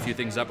screw a few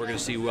things up. We're going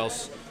to see who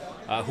else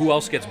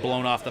gets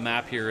blown off the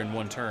map here in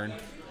 1 turn.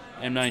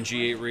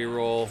 M9G8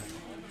 reroll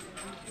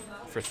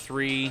for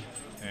 3.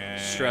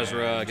 And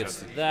Strezra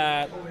gets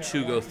that.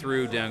 2 go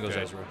through. Down goes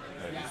Ezra.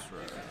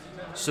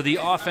 So the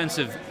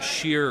offensive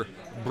sheer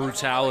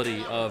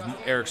brutality of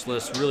Eric's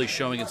list really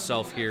showing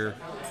itself here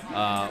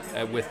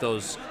with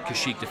those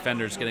Kashyyyk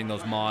defenders getting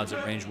those mods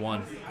at range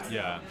 1.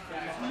 Yeah.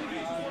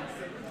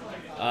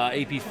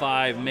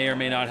 AP5 may or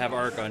may not have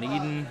arc on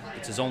Eaden.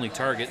 It's his only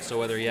target, so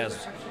whether he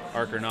has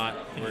arc or not,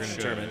 we're going to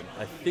determine.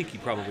 I think he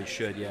probably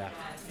should, yeah.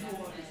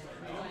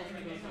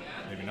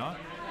 Maybe not?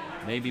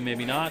 Maybe,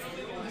 maybe not.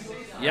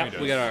 Yep,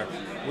 we got arc.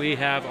 We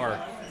have arc.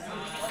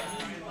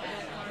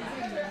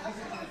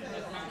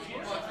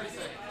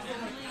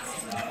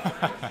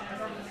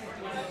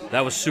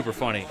 That was super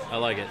funny. I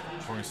like it.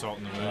 Pouring salt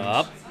in the wounds.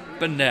 Up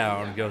and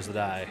down goes the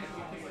die.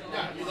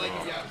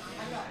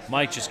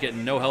 Mike just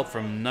getting no help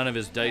from none of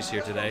his dice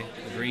here today.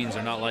 The greens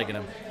are not liking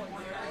him.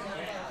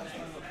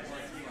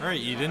 All right,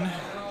 Eaden.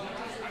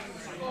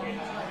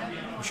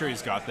 I'm sure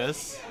he's got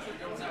this.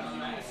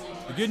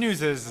 The good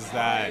news is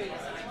that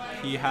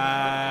he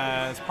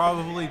has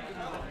probably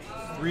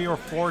 3 or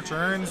 4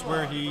 turns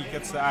where he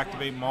gets to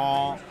activate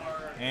Maul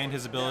and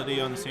his ability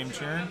on the same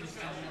turn.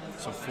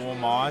 So full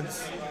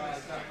mods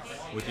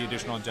with the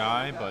additional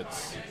die,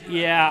 but...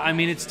 Yeah, I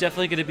mean, it's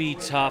definitely going to be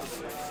tough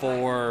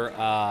for...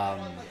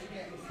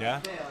 yeah?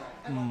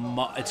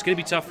 It's going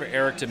to be tough for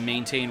Eric to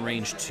maintain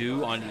range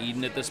 2 on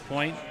Eaden at this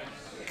point.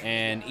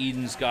 And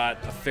Eden's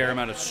got a fair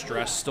amount of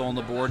stress still on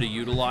the board to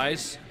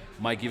utilize.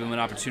 Might give him an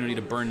opportunity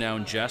to burn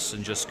down Jess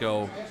and just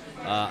go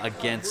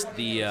against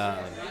the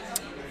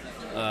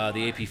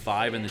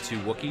AP5 and the 2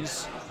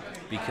 Wookiees.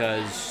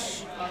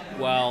 Because,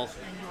 well...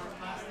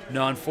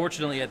 No,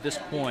 unfortunately, at this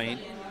point,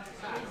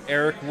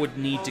 Eric would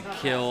need to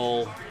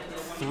kill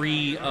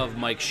 3 of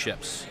Mike's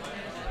ships.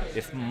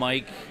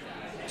 Mike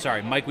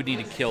would need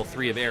to kill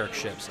 3 of Eric's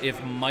ships.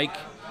 If Mike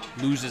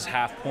loses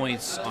half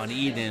points on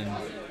Eaden,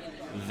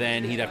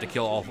 then he'd have to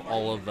kill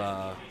all of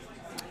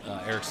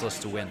Eric's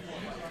list to win.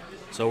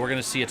 So we're going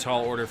to see a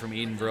tall order from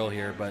Eaden Vrill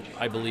here, but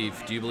I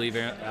believe. Do you believe,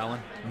 Alan?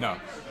 No.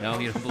 No,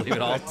 you don't believe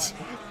at all?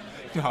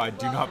 No, I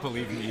do not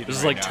believe in Eaden. This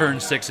is like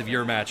turn 6 of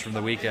your match from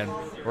the weekend,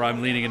 where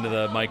I'm leaning into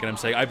the mic and I'm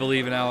saying, I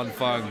believe in Alan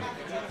Fung.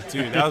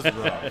 Dude, that was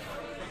rough.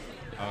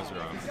 That was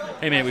rough.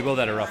 Hey man, we both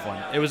had a rough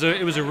one. It was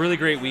a really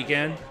great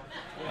weekend.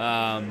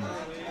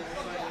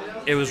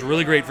 It was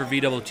really great for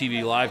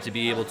VWTV Live to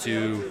be able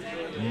to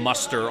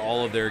muster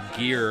all of their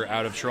gear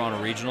out of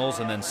Toronto Regionals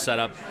and then set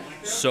up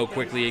so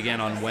quickly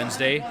again on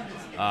Wednesday.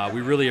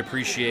 We really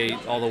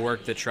appreciate all the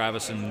work that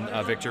Travis and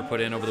Victor put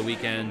in over the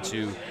weekend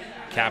to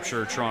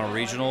capture Toronto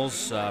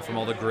Regionals from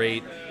all the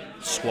great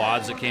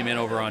squads that came in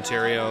all over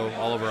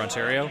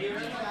Ontario.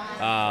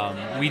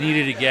 We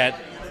needed to get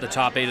the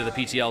top 8 of the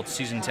PTL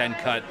Season 10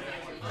 cut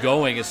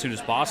going as soon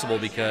as possible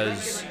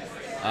because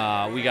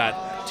we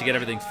got to get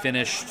everything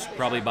finished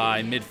probably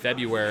by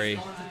mid-February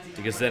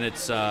because then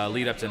it's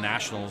lead up to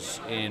Nationals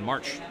in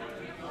March.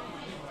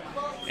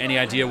 Any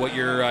idea what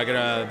you're going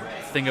to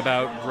think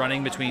about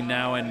running between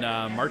now and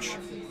March?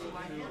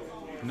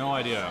 No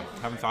idea.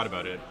 Haven't thought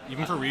about it.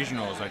 Even for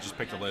regionals, I just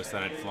picked a list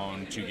that I'd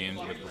flown 2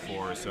 games with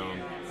before, so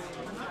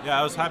Yeah,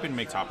 I was happy to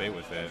make top 8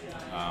 with it.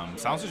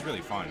 Sounds just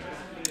really fun.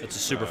 It's a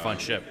super fun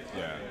ship.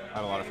 Yeah, I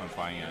had a lot of fun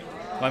flying it.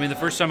 Well, I mean, the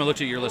first time I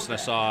looked at your list and I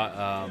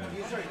saw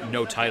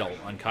no title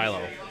on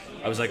Kylo,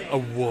 I was like, a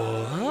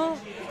what?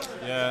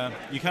 Yeah,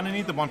 you kind of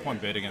need the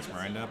 1-point bid against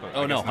Miranda, but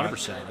Oh, I no,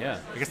 guess 100%, yeah.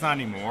 I guess not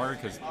anymore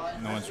because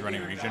no one's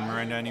running Regen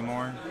Miranda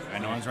anymore,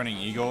 and no one's running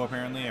Ego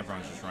apparently.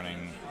 Everyone's just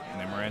running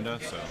Miranda.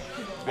 So,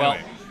 Well,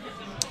 anyway.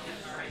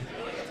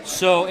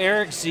 So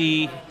Eric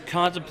Z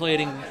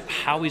contemplating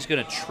how he's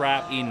going to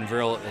trap Eaden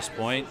Vrill at this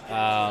point.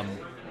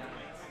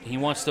 He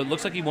wants to.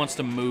 Looks like he wants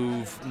to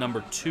move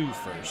number 2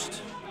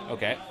 first.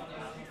 Okay.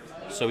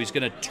 So he's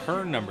going to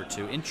turn number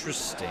 2.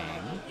 Interesting.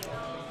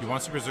 He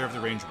wants to preserve the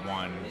range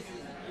 1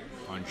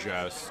 on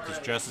Joust, because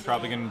Joust is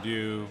probably going to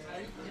do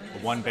a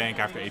 1 bank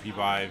after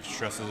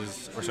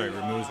AP5,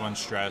 removes 1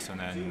 stress and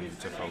then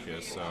to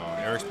focus. So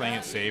Eric's playing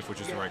it safe, which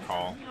is the right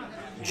call.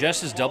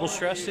 Jess is double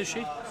stressed, is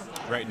she?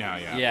 Right now,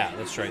 yeah. Yeah,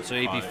 that's right. So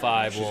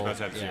AP5 she's will. about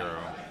to have 0.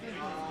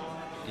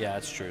 Yeah,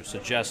 that's true. So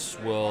Jess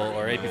will,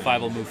 or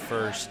AP5 will move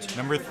first.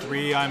 Number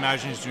 3, I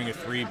imagine he's doing a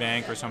 3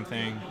 bank or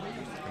something.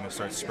 Going to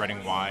start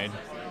spreading wide.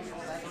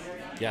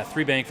 Yeah,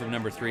 3 bank from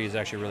number 3 is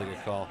actually a really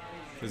good call.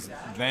 Because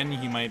then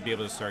he might be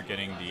able to start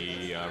getting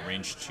the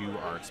range 2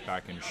 arcs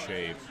back in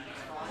shape.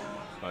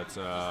 But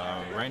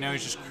right now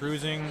he's just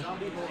cruising,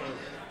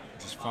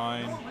 which is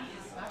fine.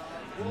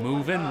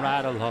 Moving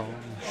right along.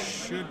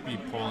 Should be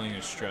pulling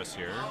his stress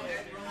here.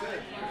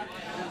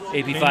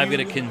 AP5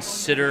 going to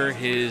consider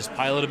his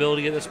pilot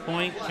ability at this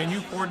point. Can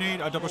you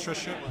coordinate a double stress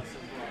ship?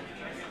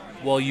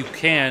 Well, you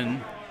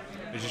can.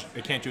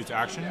 It can't do its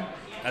action?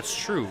 That's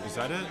true. Is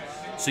that it?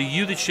 So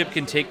you, the ship,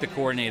 can take the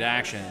coordinate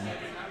action.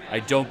 I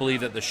don't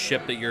believe that the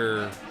ship that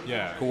you're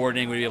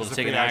coordinating would be able to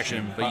take an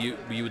action, but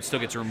you would still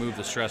get to remove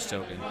the stress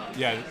token.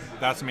 Yeah,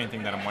 that's the main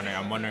thing that I'm wondering.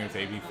 I'm wondering if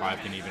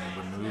AP5 can even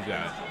remove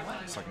that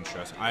second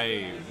stress.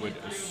 I would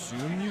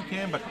assume you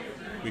can, but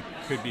we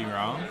could be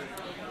wrong.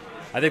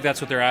 I think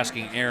that's what they're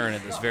asking Aaron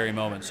at this very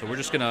moment. So we're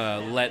just going to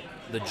let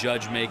the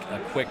judge make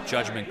a quick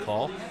judgment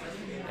call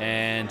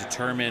and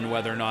determine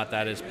whether or not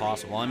that is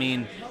possible. I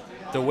mean,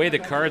 the way the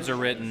cards are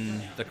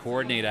written, the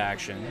coordinate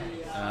action,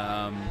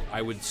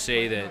 I would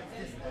say that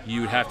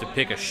you would have to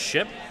pick a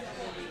ship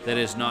that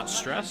is not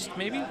stressed,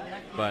 maybe,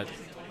 but...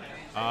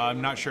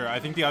 I'm not sure. I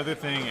think the other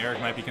thing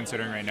Eric might be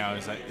considering right now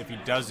is that if he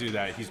does do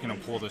that, he's going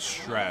to pull the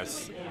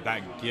stress.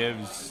 That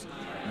gives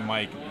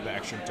Mike the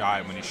extra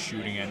die when he's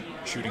shooting at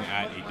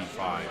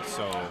AP5.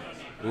 So,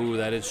 ooh,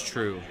 that is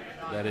true.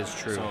 That is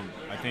true. So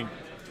I think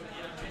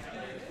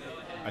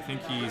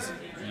he's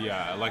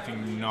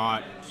electing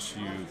not to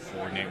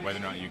coordinate whether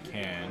or not you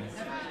can.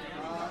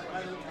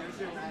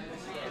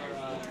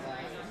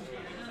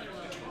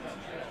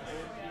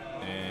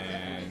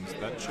 And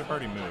that ship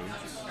already moved,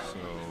 so...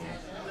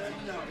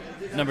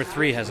 Number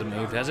 3 hasn't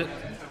moved, has it?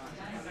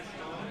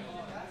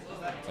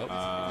 Oh.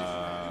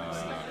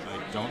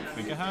 I don't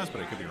think it has,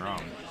 but I could be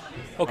wrong.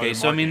 Okay,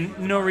 so I mean,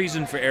 no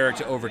reason for Eric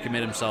to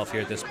overcommit himself here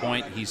at this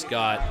point. He's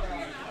got...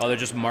 Oh, they're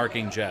just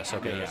marking Jess.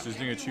 Okay, yeah. So he's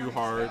doing it too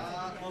hard.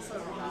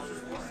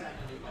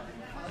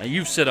 Now,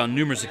 you've said on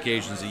numerous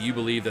occasions that you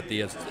believe that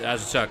the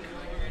Azituck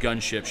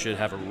gunship should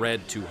have a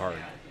red too hard.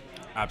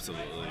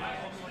 Absolutely.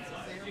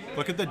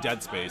 Look at the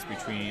dead space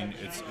between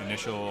its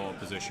initial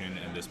position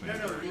and this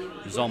maneuver.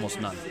 There's almost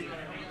none.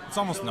 It's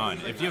almost none.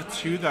 If you have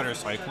 2 that are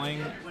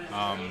cycling...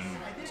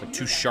 it's like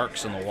 2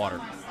 sharks in the water.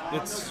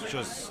 It's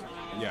just...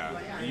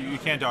 Yeah, you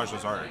can't dodge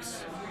those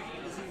arcs.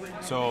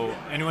 So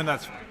anyone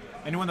that's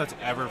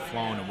ever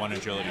flown a 1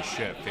 agility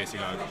ship facing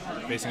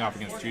off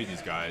against 2 of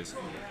these guys,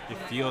 it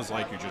feels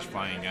like you're just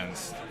flying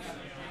against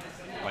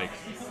like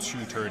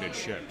 2 turreted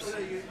ships.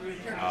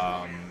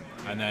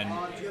 And then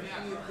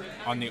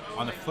on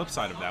the flip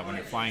side of that, when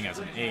you're flying as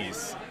an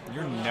ace,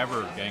 you're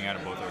never getting out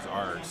of both those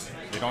arcs.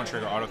 They don't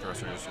trigger auto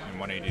thrusters in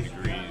 180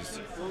 degrees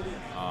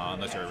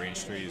unless they're at range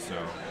 3. So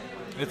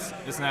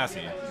it's nasty.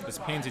 It's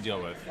a pain to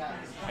deal with.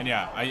 And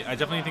yeah, I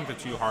definitely think the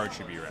too hard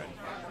should be red,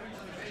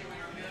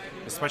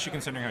 especially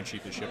considering how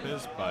cheap the ship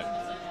is. But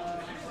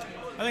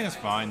I think it's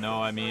fine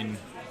though. I mean,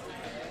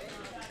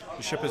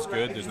 the ship is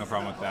good. There's no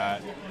problem with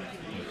that.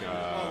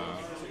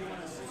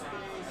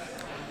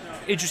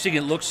 Interesting,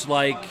 it looks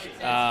like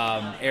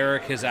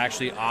Eric has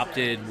actually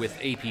opted with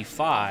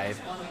AP5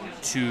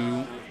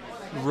 to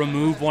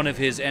remove one of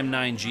his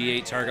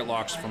M9G8 target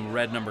locks from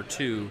red number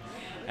 2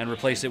 and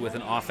replace it with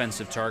an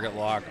offensive target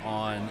lock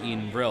on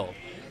Eaden Vrill,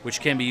 which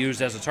can be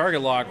used as a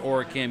target lock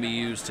or it can be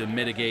used to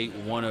mitigate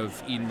one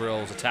of Eaden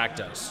Vrill's attack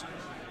dice.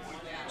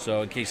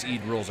 So in case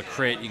Eaden rolls a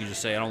crit, you can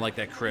just say, I don't like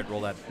that crit,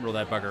 roll that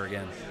bugger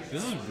again.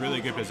 This is really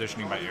good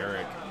positioning by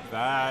Eric.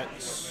 That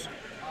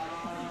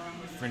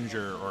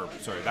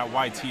that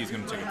YT is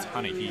going to take a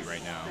ton of heat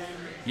right now.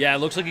 Yeah, it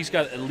looks like he's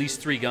got at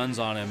least 3 guns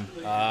on him.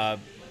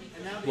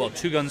 Well,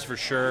 2 guns for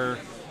sure,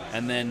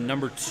 and then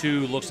number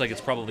 2 looks like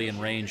it's probably in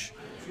range,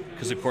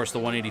 because of course the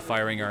 180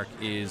 firing arc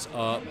is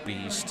a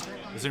beast.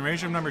 It's in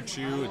range of number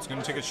 2. It's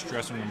going to take a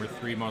stress from number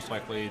 3 most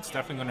likely. It's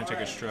definitely going to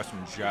take a stress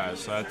from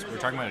Jess. So we're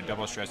talking about a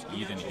double stress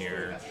Eaden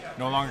here.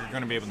 No longer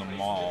going to be able to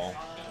maul.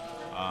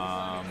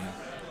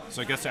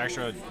 So I guess the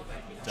extra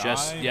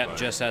Jess, die, yeah, but-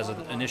 Jess has an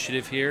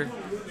initiative here.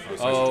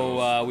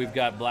 Slicer We've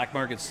got Black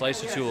Market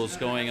Slicer Tools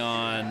going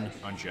on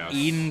Jess.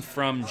 Eaden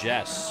from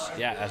Jess,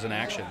 yeah, as an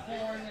action.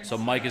 So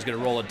Mike is going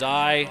to roll a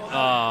die.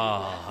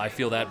 I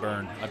feel that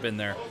burn. I've been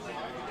there.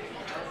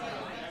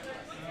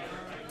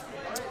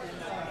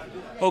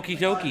 Okie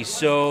dokie.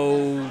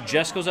 So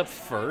Jess goes up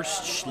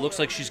first. She looks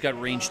like she's got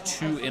range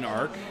 2 in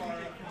arc.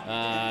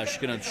 She's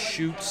going to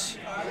shoot,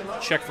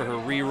 check for her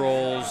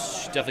rerolls.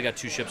 She's definitely got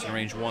 2 ships in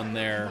range 1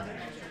 there.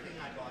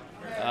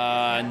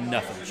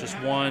 Nothing. It's just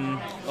 1.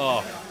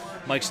 Oh,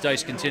 Mike's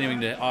dice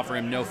continuing to offer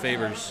him no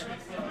favors.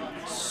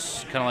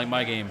 It's kind of like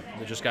my game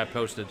that just got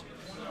posted.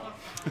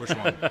 Which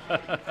one?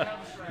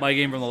 My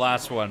game from the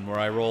last one where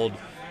I rolled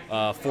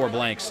 4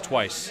 blanks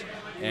twice.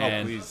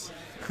 And Oh, please.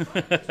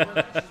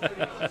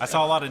 I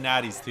saw a lot of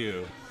natties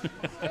too.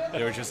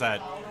 They were just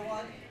at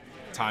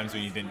times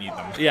when you didn't need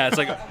them. yeah, it's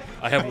like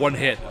I have 1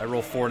 hit. I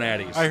roll 4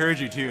 natties. I heard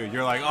you too.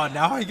 You're like, oh,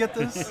 now I get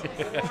this?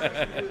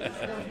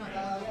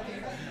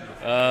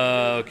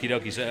 Okie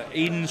dokie. So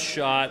Eden's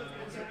shot.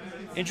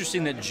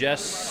 Interesting that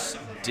Jess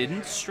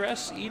didn't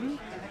stress Eaden.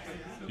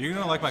 You're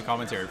going to like my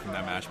commentary from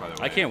that match, by the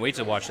way. I can't wait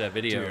to watch that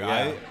video. Dude,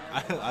 yeah.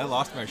 I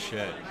lost my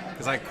shit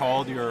because I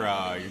called your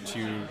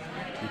 2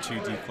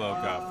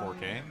 decloak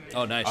 4K.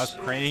 Oh, nice. I was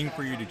praying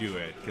for you to do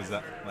it because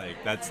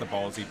that's the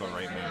ballsy but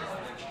right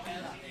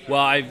move.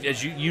 Well,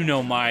 as you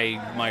know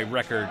my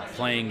record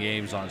playing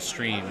games on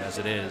stream as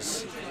it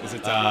is. Is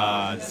it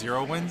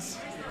 0 wins?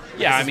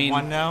 Yeah, This I is mean,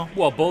 1 now.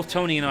 well, both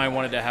Tony and I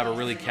wanted to have a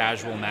really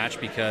casual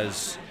match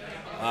because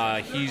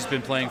he's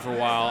been playing for a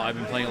while. I've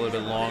been playing a little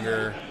bit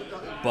longer,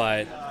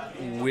 but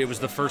it was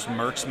the first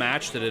Mercs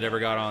match that had ever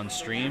got on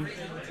stream,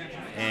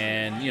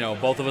 and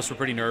both of us were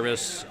pretty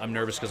nervous. I'm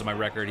nervous because of my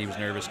record. He was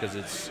nervous because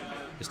it's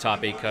his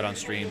top 8 cut on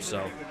stream.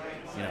 So,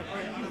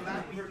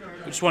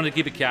 we just wanted to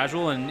keep it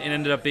casual, and it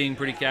ended up being a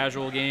pretty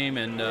casual game,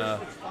 and it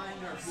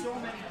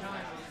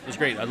was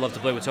great. I'd love to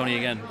play with Tony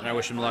again, and I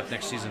wish him luck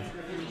next season.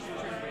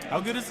 How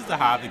good is it to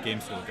have the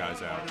game school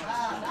guys out?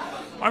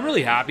 I'm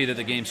really happy that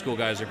the game school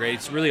guys are great.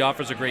 It really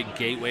offers a great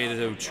gateway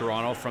to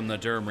Toronto from the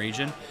Durham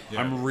region. Yeah.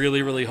 I'm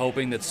really, really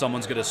hoping that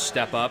someone's going to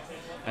step up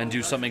and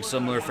do something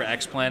similar for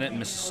X-Planet and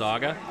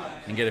Mississauga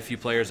and get a few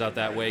players out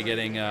that way,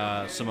 getting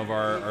some of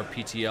our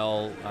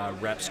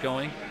PTL reps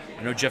going.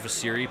 I know Jeff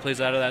Asiri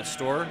plays out of that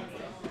store.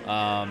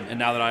 And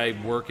now that I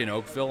work in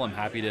Oakville, I'm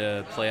happy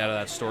to play out of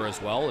that store as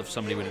well if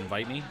somebody would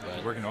invite me.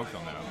 You work in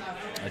Oakville now.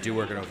 I do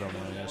work in Oakville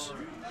now, yes.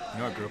 You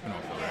know I grew up in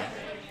Oakville, right?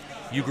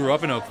 You grew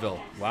up in Oakville.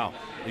 Wow.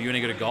 Are you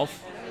any good at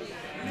golf?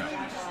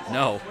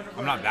 No.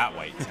 I'm not that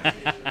white.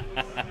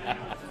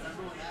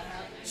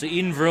 So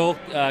Eaden Vrill,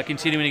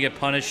 continuing to get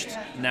punished,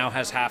 now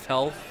has half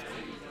health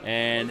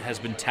and has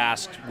been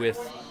tasked with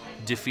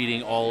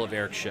defeating all of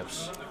Eric's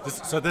ships.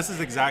 This is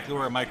exactly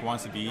where Mike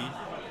wants to be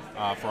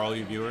for all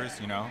you viewers,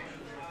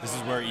 This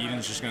is where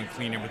Eden's just going to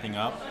clean everything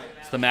up.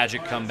 It's the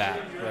magic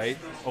comeback, right?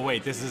 Oh,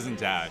 wait, this isn't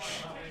Dash.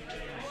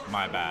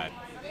 My bad.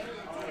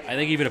 I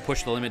think even a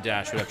push the limit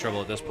dash would have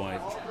trouble at this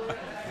point.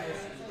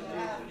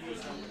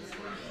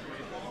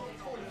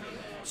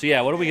 So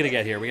yeah, what are we going to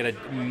get here? We're going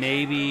to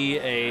maybe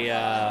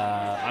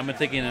I'm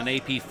thinking an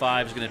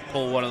AP5 is going to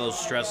pull one of those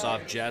stress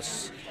off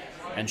Jess,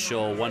 and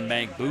she'll 1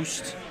 bank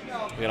boost.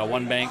 We got a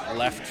 1 bank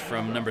left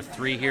from number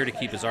 3 here to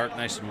keep his arc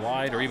nice and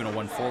wide, or even a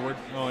 1 forward.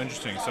 Oh,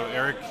 interesting. So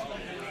Eric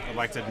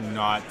elected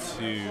not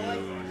to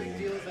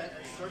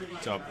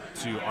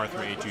Arthur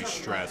A2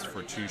 stress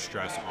for 2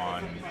 stress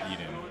on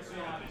Eaden.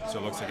 So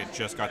it looks like it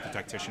just got the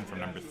tactician from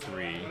number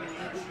 3.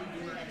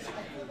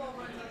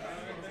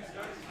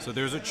 So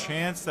there's a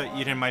chance that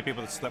Eaden might be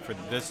able to slip for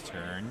this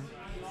turn.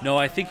 No,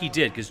 I think he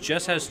did, because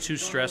Jess has 2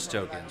 stress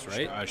tokens,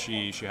 right?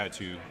 She had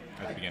 2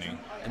 at the beginning.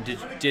 And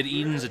did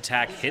Eden's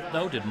attack hit,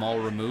 though? Did Maul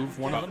remove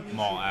one of them?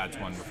 Maul adds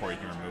 1 before you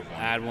can remove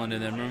 1. Add 1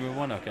 and then remove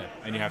 1? Okay.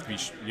 And you have to be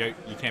you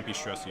can't be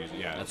stressed to use it.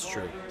 Yeah, That's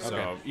true. So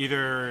Okay.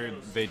 either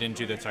they didn't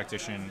do the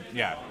tactician.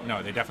 Yeah,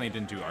 no, they definitely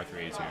didn't do Arthur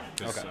A2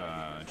 because Okay.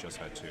 just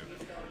had 2,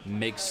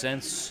 Makes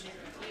sense.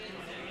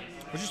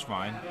 which is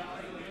fine.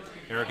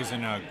 Eric is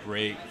in a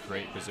great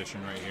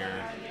position right here.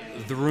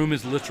 The room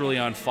is literally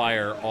on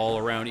fire all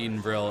around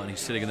Eaden Vrill, and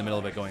he's sitting in the middle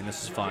of it going,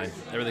 this is fine.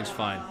 Everything's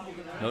fine.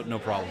 No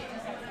problem.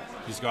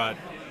 He's got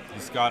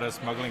a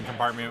smuggling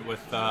compartment with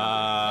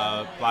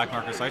black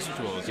market slicer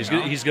tools. He's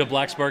got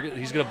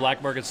a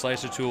black market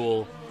slicer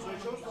tool,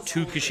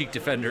 2 Kashyyyk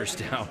defenders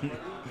down,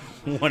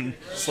 1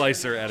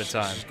 slicer at a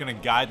time. Just gonna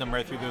guide them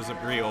right through those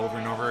debris over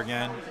and over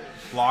again,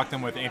 block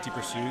them with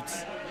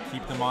anti-pursuits,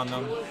 keep them on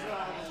them.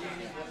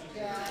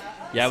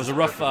 Yeah, it was a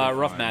rough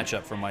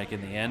matchup for Mike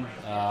in the end.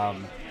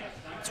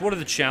 It's one of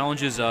the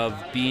challenges of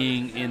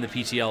being in the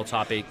PTL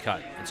top 8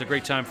 cut. It's a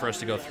great time for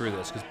us to go through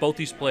this because both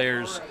these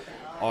players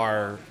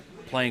are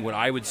playing what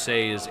I would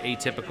say is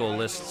atypical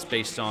lists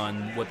based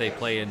on what they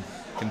play in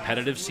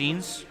competitive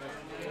scenes.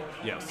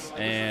 Yes.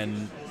 And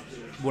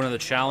one of the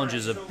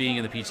challenges of being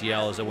in the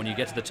PTL is that when you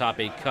get to the top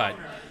 8 cut,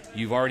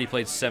 you've already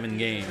played 7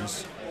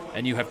 games,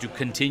 and you have to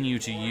continue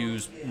to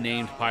use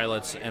named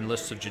pilots and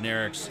lists of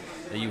generics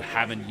that you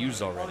haven't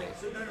used already.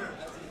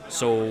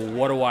 So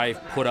what do I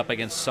put up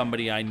against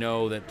somebody I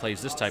know that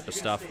plays this type of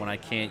stuff when I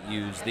can't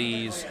use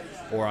these,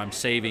 or I'm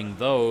saving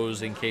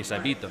those in case I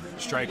beat them?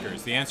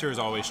 Strikers. The answer is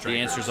always strikers.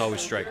 The answer is always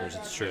strikers.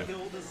 It's true.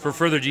 For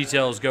further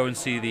details, go and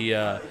see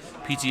the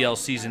PTL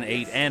Season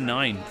 8 and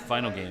 9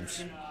 final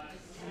games.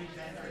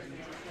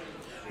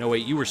 No,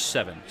 wait, you were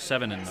 7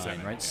 and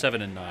 9, right?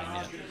 7 and 9,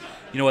 yeah.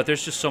 You know what?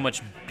 There's just so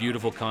much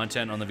beautiful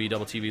content on the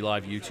VTV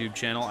Live YouTube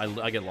channel.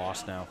 I get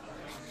lost now.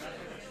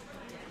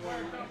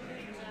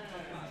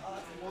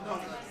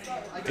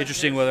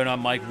 Interesting whether or not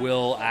Mike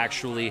will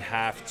actually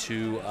have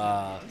to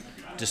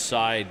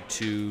decide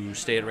to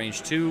stay at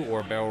range 2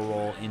 or barrel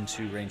roll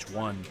into range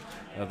 1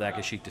 of that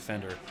Kashyyyk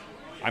defender.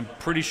 I'm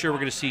pretty sure we're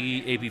going to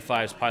see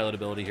AP5's pilot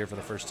ability here for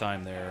the first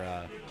time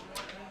there,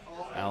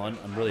 Alan.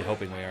 I'm really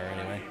hoping we are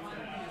anyway.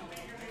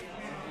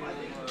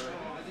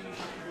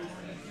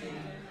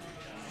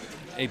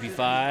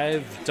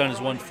 AP5 done his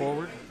 1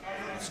 forward.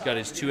 He's got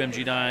his 2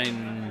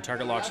 MG9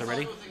 target locks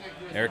already.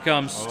 There it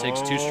comes.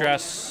 Takes 2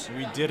 stress.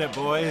 We did it,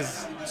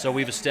 boys. So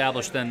we've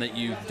established then that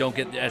you don't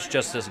get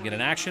just doesn't get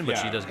an action, but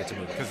she does get to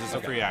move. Because it's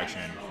a free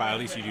action. But at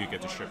least you do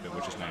get to strip it,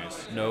 which is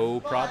nice.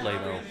 No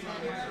problemo.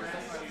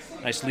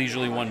 Nice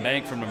leisurely 1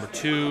 bank from number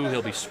 2.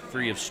 He'll be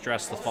free of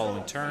stress the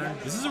following turn.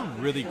 This is a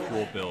really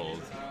cool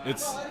build.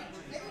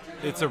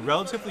 It's a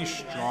relatively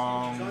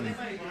strong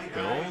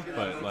build,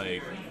 but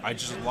like I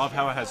just love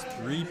how it has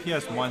 3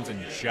 PS1s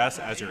and Jess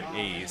as your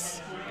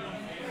ace,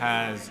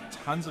 has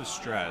tons of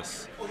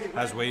stress,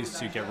 has ways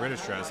to get rid of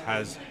stress,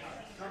 has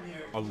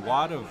a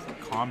lot of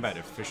combat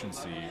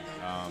efficiency.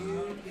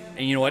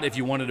 And you know what? If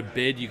you wanted to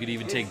bid, you could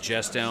even take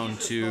Jess down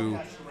to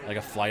like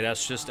a flight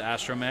assist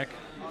astromech,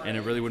 and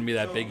it really wouldn't be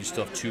that big. You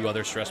still have 2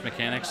 other stress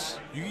mechanics.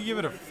 You could give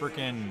it a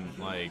freaking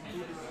like.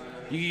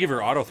 You could give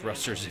her auto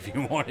thrusters if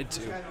you wanted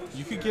to.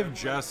 You could give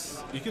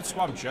Jess. You could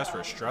swap Jess for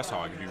a stress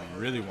hog if you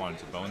really wanted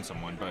to bone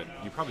someone, but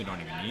you probably don't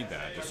even need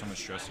that. There's so much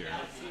stress here.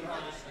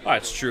 Oh,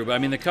 it's true, but I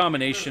mean the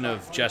combination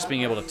of Jess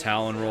being able to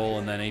talon roll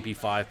and then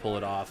AP5 pull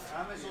it off.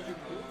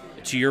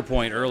 To your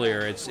point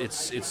earlier,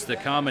 it's the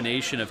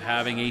combination of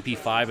having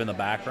AP5 in the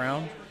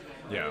background.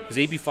 Yeah. Because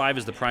AP5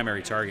 is the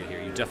primary target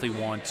here. You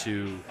definitely want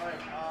to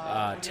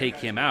take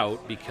him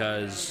out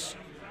because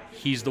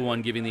he's the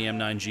one giving the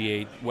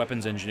M9G8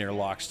 weapons engineer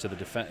locks to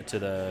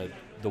the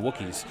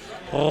Wookiees.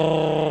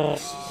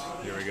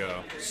 Here we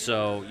go.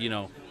 So, you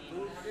know,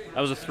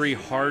 that was a 3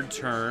 hard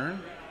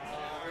turn.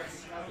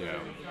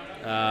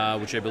 Yeah.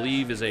 Which I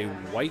believe is a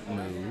white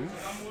move.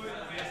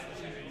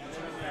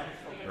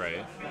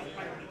 Right.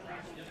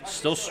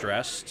 Still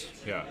stressed.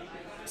 Yeah.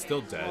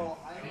 Still dead.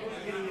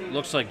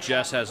 Looks like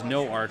Jess has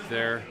no arc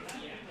there.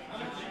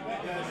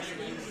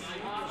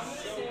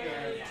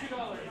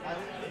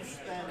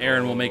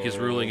 Aaron will make his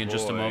ruling in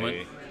just a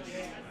moment.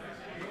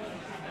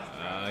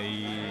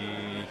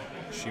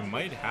 She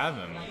might have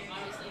him.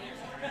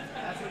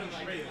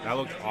 That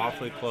looked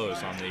awfully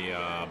close on the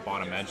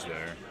bottom edge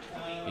there.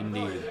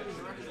 Indeed.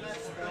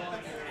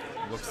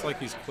 Looks like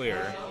he's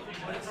clear.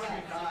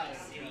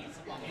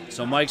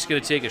 So Mike's going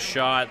to take a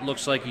shot.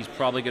 Looks like he's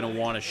probably going to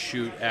want to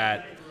shoot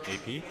at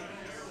AP?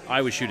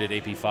 I would shoot at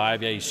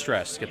AP5. Yeah, he's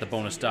stressed. Get the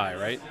bonus die,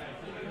 right?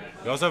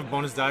 You also have a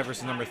bonus die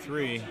versus number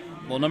 3.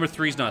 Well, number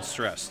 3's not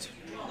stressed.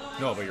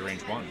 No, but you're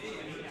range 1.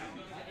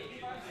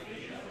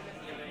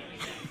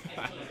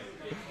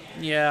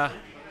 Yeah.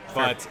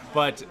 But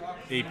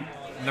AP,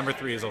 number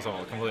 3 is also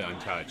completely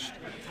untouched.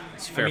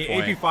 It's a fair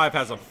point. AP5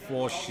 has a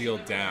full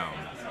shield down.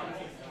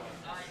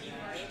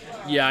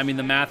 Yeah, I mean,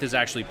 the math is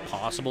actually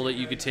possible that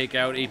you could take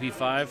out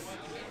AP5.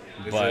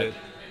 But,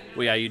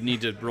 well, yeah, you'd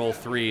need to roll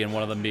 3 and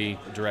one of them be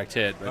a direct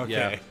hit. But Okay.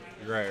 Yeah.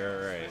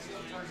 Right.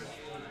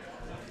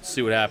 Let's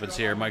see what happens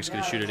here. Mike's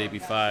going to shoot at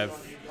AP5.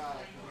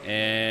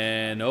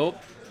 And, nope.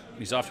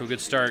 He's off to a good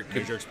start.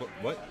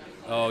 What?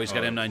 Oh, he's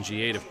got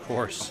M9G8, of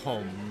course.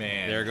 Oh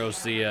man! There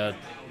goes the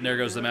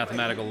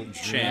mathematical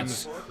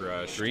chance.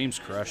 Crushed. Dreams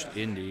crushed,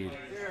 indeed.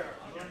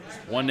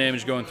 1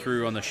 damage going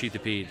through on the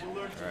Sheathipede. All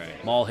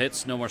right. Maul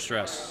hits, no more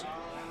stress.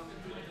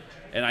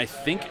 And I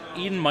think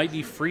Eaden might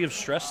be free of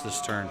stress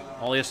this turn.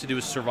 All he has to do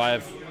is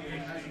survive.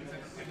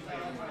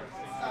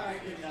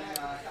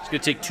 He's going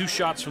to take 2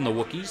 shots from the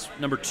Wookiees.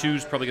 Number 2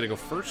 is probably going to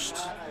go first.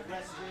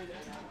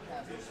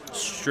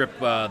 Strip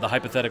the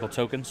hypothetical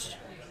tokens.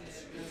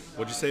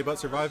 What'd you say about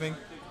surviving?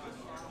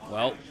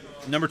 Well,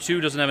 number 2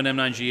 doesn't have an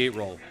M9G8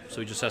 roll,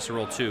 so he just has to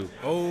roll 2.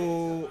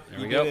 Oh, there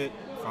we we go. Did it.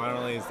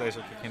 Finally, his dice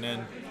are kicking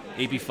in.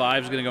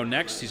 AP5 is going to go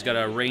next. He's got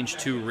a range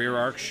 2 rear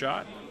arc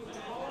shot.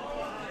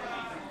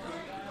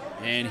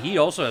 And he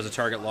also has a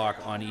target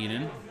lock on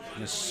Eaden.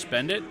 Going to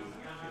spend it.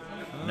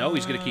 No,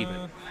 he's going to keep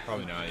it.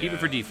 Probably not. Keep it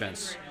for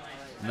defense.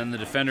 And then the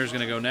defender is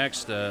going to go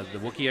next. The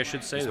Wookiee, I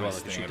should say. Well,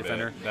 the Kashyyyk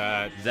defender.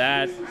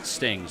 That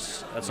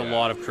stings. That's a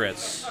lot of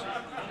crits.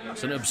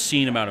 It's an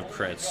obscene amount of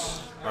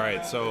crits. All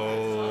right,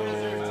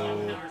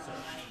 so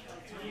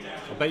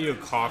I'll bet you a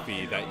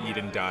coffee that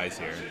Eaden dies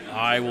here.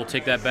 I will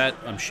take that bet.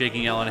 I'm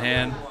shaking L in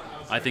hand.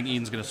 I think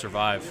Eaden's going to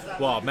survive.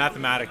 Well,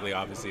 mathematically,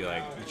 obviously,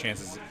 like the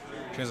chances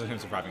chances of him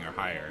surviving are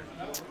higher.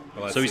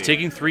 But let's So he's see.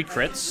 taking 3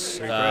 crits.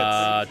 3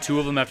 crits. 2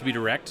 of them have to be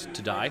direct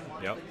to die.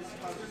 Yep.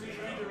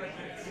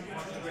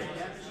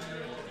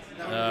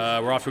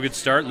 We're off to a good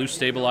start. Loose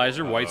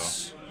stabilizer.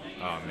 White's.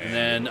 Oh, man. And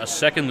then a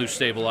second loose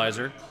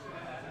stabilizer.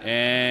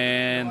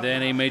 And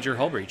then a major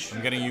hull breach.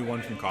 I'm getting you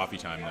one from coffee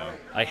time, though.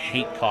 I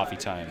hate coffee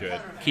time.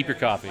 Good. Keep your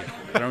coffee.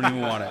 I don't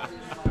even want it.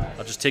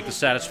 I'll just take the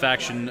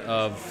satisfaction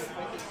of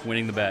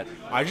winning the bet.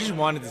 I just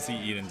wanted to see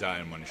Eaden die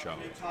in one shot.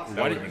 That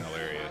Why would did- have been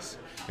hilarious.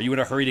 Are you in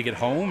a hurry to get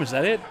home? Is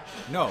that it?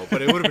 No,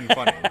 but it would have been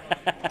funny.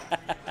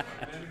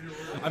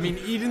 I mean,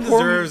 Eaden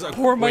deserves a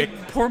poor quick...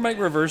 Mike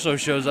Reverso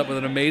shows up with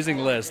an amazing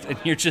list, and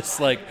you're just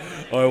like,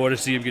 oh, I want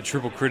to see him get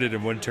triple critted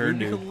in one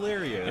turn, It would dude. be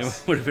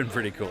hilarious. It would have been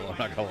pretty cool, I'm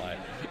not going to lie.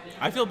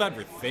 I feel bad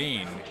for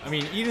Thane. I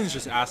mean, Eden's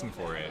just asking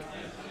for it.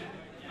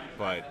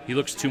 But, He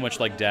looks too much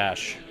like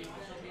Dash.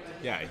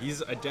 yeah,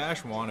 he's a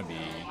Dash wannabe.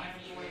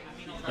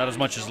 Not as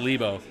much as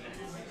Lebo.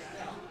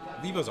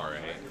 Lebo's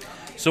alright.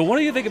 So what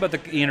do you think about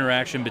the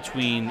interaction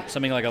between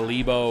something like a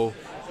Lebo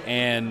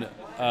and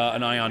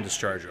an ion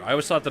discharger? I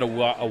always thought that a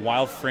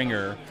wild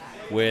Fringer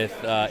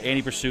with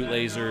anti-pursuit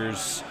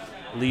lasers,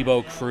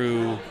 Lebo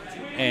crew,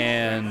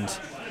 and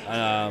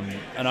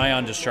an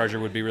ion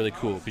discharger would be really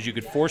cool because you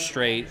could 4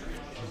 straight,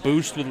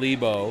 boost with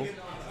Lebo,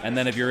 and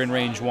then if you're in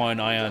range 1,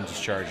 ion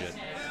discharge it.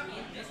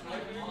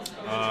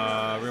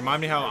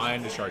 Remind me how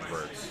Ion Discharge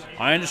works.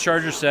 Ion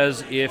discharger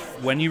says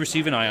if when you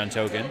receive an ion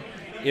token,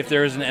 if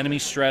there is an enemy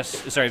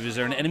if there's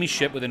an enemy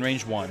ship within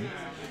range 1,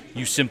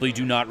 you simply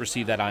do not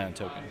receive that ion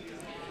token.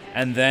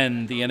 And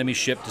then the enemy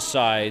ship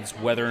decides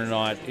whether or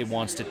not it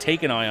wants to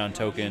take an ion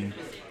token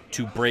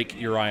to break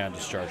your ion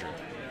discharger.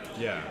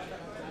 Yeah.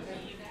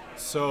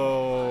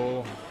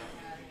 So...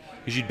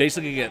 Because you'd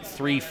basically get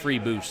 3 free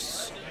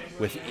boosts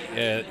with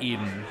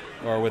Eaden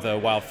or with a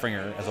Wild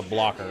Fringer as a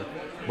blocker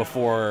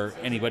before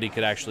anybody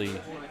could actually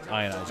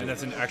ionize And it.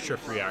 that's an extra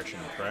free action,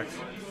 correct?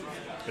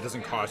 It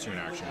doesn't cost you an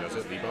action, does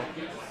it, Lebo?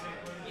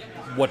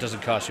 What does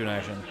it cost you in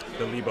action?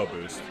 The Lebo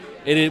boost.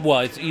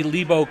 It's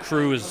Lebo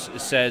crew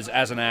says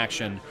as an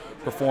action,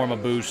 perform a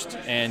boost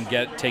and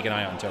take an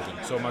ion token.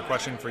 So my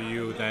question for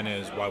you then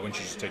is, why wouldn't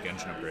you just take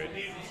engine upgrade?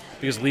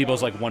 Because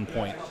Lebo's like 1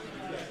 point.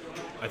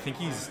 I think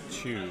he's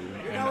 2,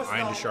 and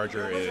Ion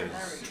Discharger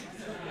is...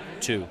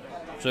 2.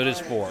 So it is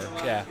 4.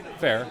 Yeah,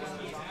 fair.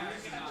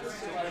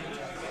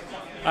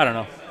 I don't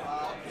know.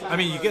 I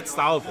mean, you get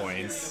style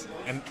points,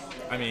 and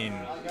I mean,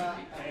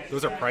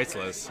 those are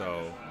priceless.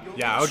 So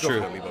yeah, I would It's go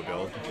true. for the Lebo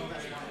build.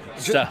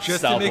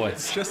 Style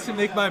points. Just to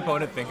make my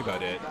opponent think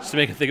about it. Just to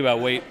make it think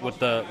about weight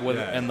with Yeah.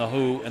 and the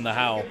who and the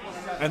how.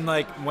 And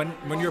like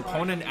when your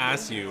opponent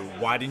asks you,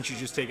 why didn't you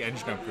just take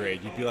engine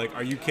upgrade? You'd be like,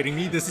 are you kidding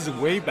me? This is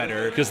way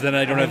better. Because then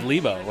I don't have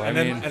Lebo. And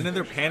then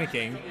they're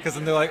panicking because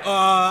then they're like,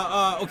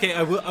 okay,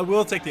 I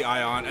will take the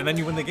Ion, and then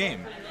you win the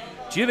game.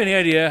 Do you have any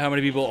idea how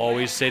many people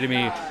always say to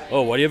me,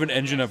 oh, why do you have an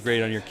engine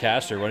upgrade on your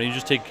caster? Why don't you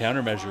just take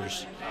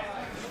countermeasures?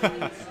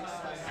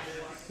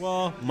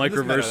 Well, Mike in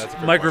this meta, that's a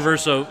good Mike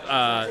question. Reverso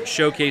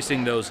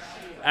showcasing those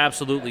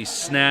absolutely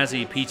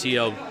snazzy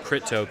PTL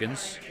crit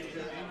tokens.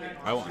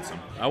 I want some.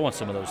 I want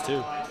some of those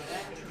too.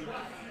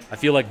 I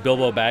feel like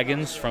Bilbo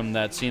Baggins from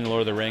that scene in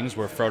Lord of the Rings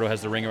where Frodo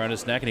has the ring around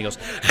his neck and he goes,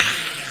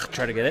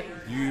 try to get it.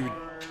 You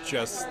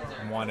just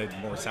wanted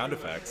more sound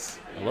effects.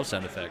 I love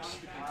sound effects.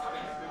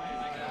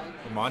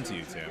 I'm on to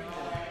you, Tim.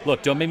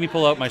 Look, don't make me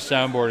pull out my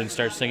soundboard and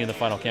start singing the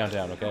final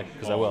countdown, okay?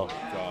 Because I will.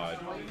 God.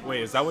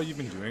 Wait, is that what you've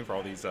been doing for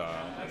all these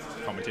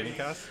commentating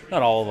casts?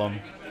 Not all of them.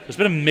 There's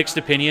been a mixed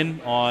opinion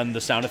on the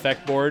sound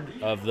effect board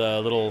of the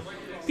little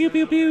pew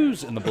pew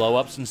pews and the blow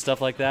ups and stuff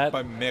like that.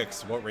 By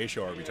mix, what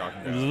ratio are we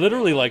talking about?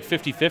 Literally like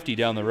 50-50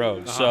 down the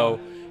road. So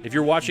if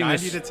you're watching 9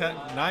 this,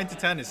 to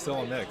 10 is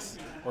still a mix,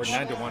 or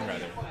 9 to 1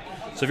 rather.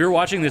 so if you're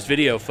watching this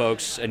video,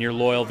 folks, and you're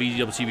loyal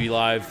VGWTV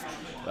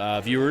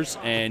Live viewers,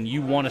 and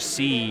you want to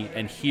see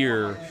and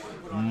hear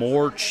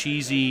more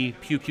cheesy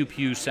pew pew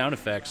pew sound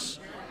effects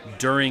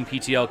during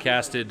PTL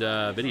casted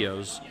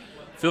videos,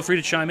 feel free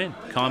to chime in,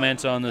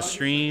 comment on the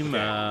stream,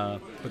 But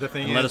the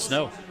thing and is, let us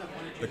know.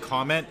 the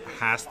comment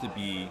has to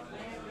be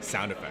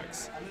sound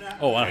effects.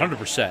 Oh,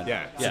 100%.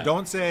 Yeah. So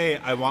don't say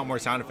I want more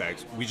sound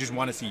effects. We just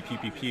want to see pew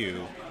pew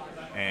pew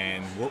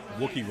and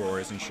Wookiee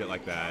roars and shit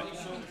like that.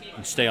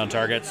 And stay on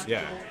targets.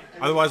 Yeah.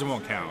 Otherwise, it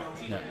won't count.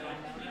 Yeah.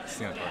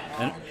 Stay on target.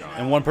 And, Oh, God.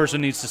 and one person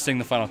needs to sing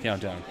the final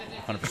countdown,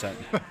 100%.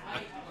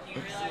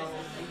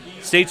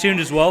 Stay tuned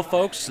as well,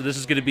 folks. So this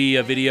is going to be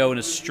a video and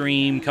a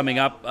stream coming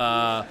up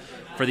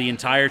for the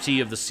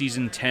entirety of the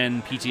Season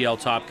 10 PTL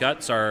Top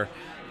Cuts, our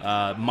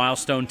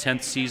milestone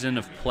 10th season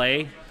of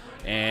play.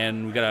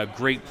 And we've got a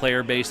great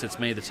player base that's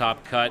made the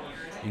top cut,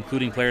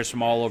 including players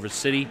from all over the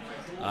city.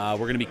 We're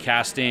going to be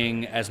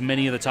casting as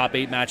many of the top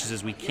 8 matches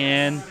as we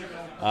can,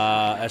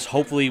 as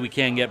hopefully we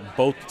can get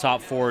both the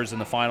top 4s and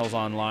the finals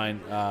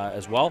online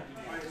as well.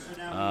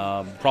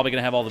 Probably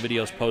going to have all the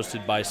videos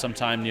posted by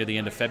sometime near the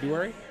end of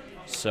February.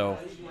 So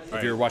if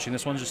Right. you're watching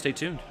this one, just stay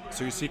tuned.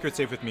 So your secret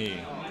safe with me.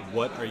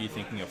 What are you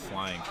thinking of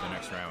flying for the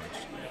next round?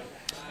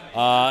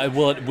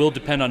 It will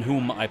depend on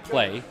whom I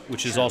play,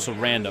 which is also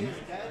random.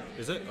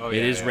 Is it? Oh,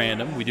 It is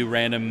random. We do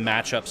random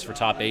matchups for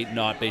top 8,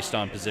 not based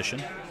on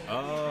position.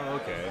 Oh,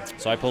 okay.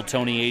 So I pulled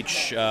Tony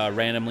H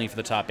randomly for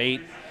the top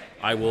 8.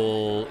 I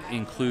will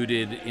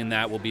included in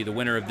that will be the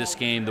winner of this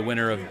game, the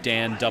winner of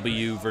Dan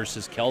W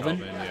versus Kelvin.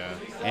 Yeah.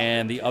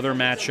 And the other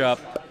matchup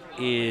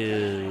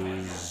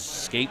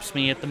escapes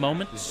me at the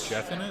moment. Is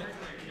Jeff in it?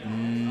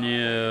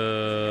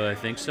 No, I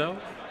think so.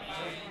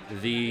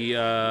 The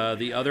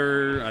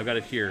other, I've got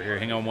it here. Here,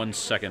 hang on 1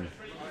 second.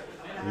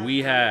 We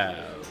have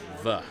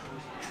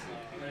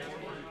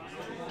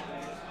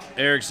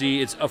Eric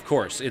Z.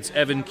 It's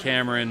Evan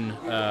Cameron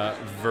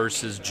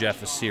versus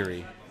Jeff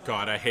Asiri.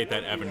 God, I hate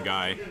that Evan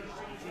guy.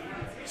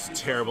 He's a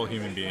terrible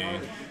human being.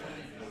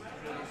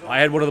 I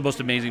had one of the most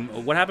amazing.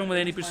 What happened with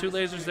Andy Pursuit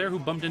Lasers there? Who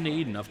bumped into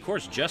Eaden? Of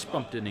course, Jess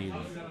bumped into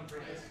Eden.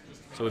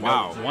 So we've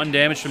got 1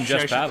 damage from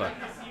Jess Pava.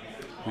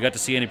 We got to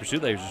see Andy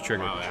Pursuit Lasers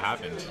triggered. Wow, that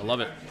happened. I love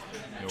it.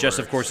 Jess,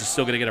 of course, is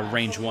still going to get a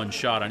range 1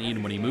 shot on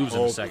Eden when he moves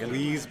in a second.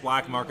 Please,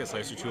 Black Market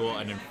Slicer Tool,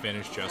 and then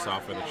finish Jess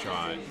off with a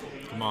shot.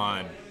 Come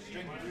on.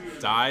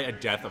 Die a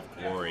death of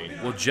glory.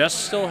 Well, Jess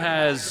still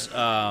has...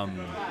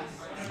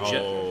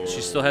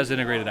 she still has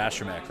integrated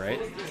astromech, right?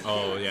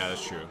 Oh, yeah,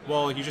 that's true.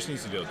 Well, he just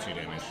needs to deal 2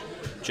 damage.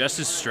 Jess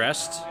is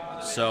stressed,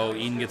 so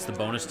Eden gets the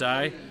bonus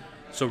die.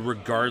 So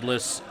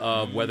regardless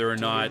of whether or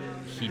not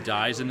he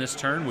dies in this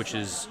turn, which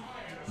is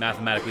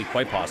mathematically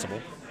quite possible.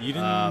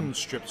 Eden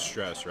stripped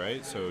stress,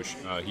 right? So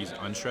he's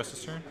unstressed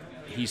this turn?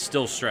 He's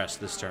still stressed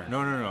this turn.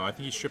 No. I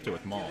think he stripped it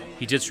with Maul.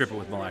 He did strip it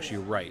with Maul, actually.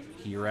 You're right.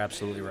 You're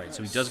absolutely right.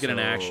 So he does get an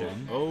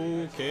action.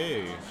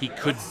 Okay. He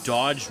could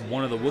dodge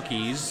one of the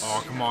Wookiees.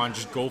 Oh, come on.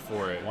 Just go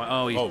for it.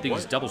 Oh,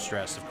 he's double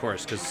stressed, of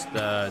course, because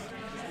the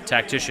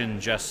Tactician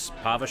Jess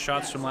Pava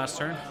shots from last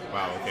turn.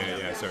 Wow, okay.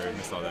 Yeah, sorry. I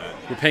missed all that.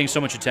 We're paying so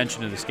much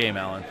attention to this game,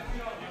 Alan.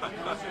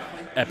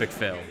 Epic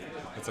fail.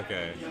 That's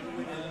okay.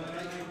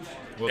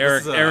 Well,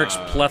 Eric's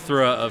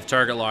plethora of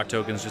target lock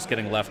tokens just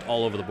getting left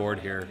all over the board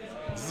here.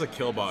 This is a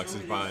kill box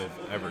if I've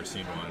ever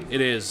seen one.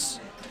 It is.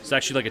 It's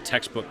actually like a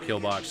textbook kill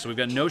box. So we've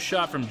got no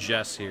shot from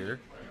Jess here.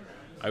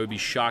 I would be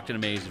shocked and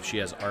amazed if she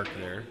has arc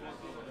there.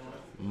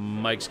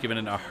 Mike's giving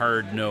it a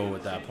hard no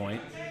at that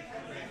point.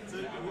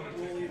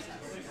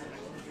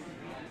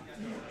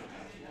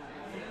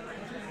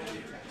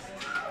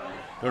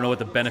 Don't know what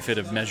the benefit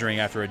of measuring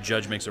after a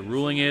judge makes a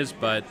ruling is,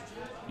 but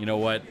you know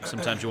what?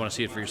 Sometimes you want to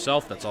see it for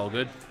yourself. That's all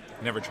good.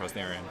 Never trust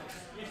Aaron.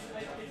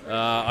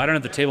 I don't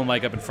have the table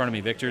mic up in front of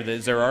me, Victor.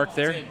 Is there arc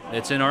there?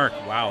 It's in arc.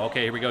 Wow.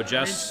 Okay, here we go.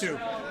 Jess.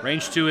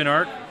 Range 2 in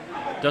arc.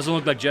 Doesn't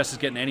look like Jess is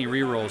getting any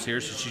rerolls here,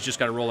 so she's just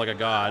got to roll like a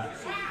god,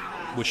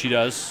 which she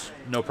does.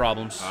 No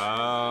problems.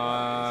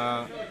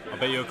 I'll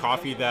bet you a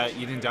coffee that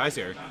Eden dies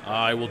here.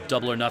 I will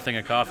double or nothing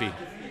a coffee.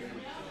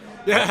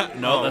 Yeah.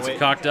 No, that's a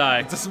cocked die.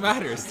 It doesn't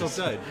matter. It's still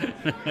dead.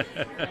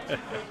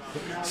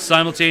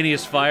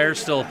 Simultaneous fire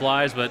still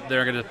applies, but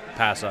they're going to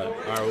pass out. All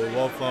right,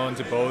 well flown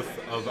to both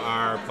of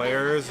our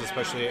players,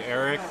 especially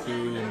Eric,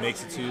 who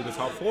makes it to the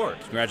top 4.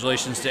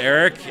 Congratulations to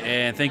Eric,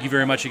 and thank you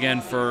very much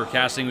again for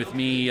casting with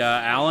me,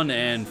 Alan,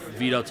 and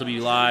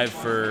VW Live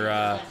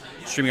for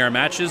streaming our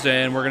matches,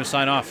 and we're going to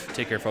sign off.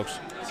 Take care, folks.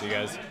 See you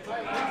guys.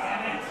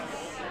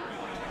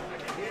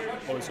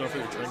 Always go for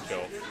your turn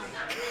kill.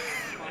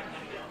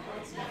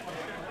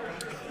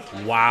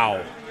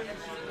 Wow.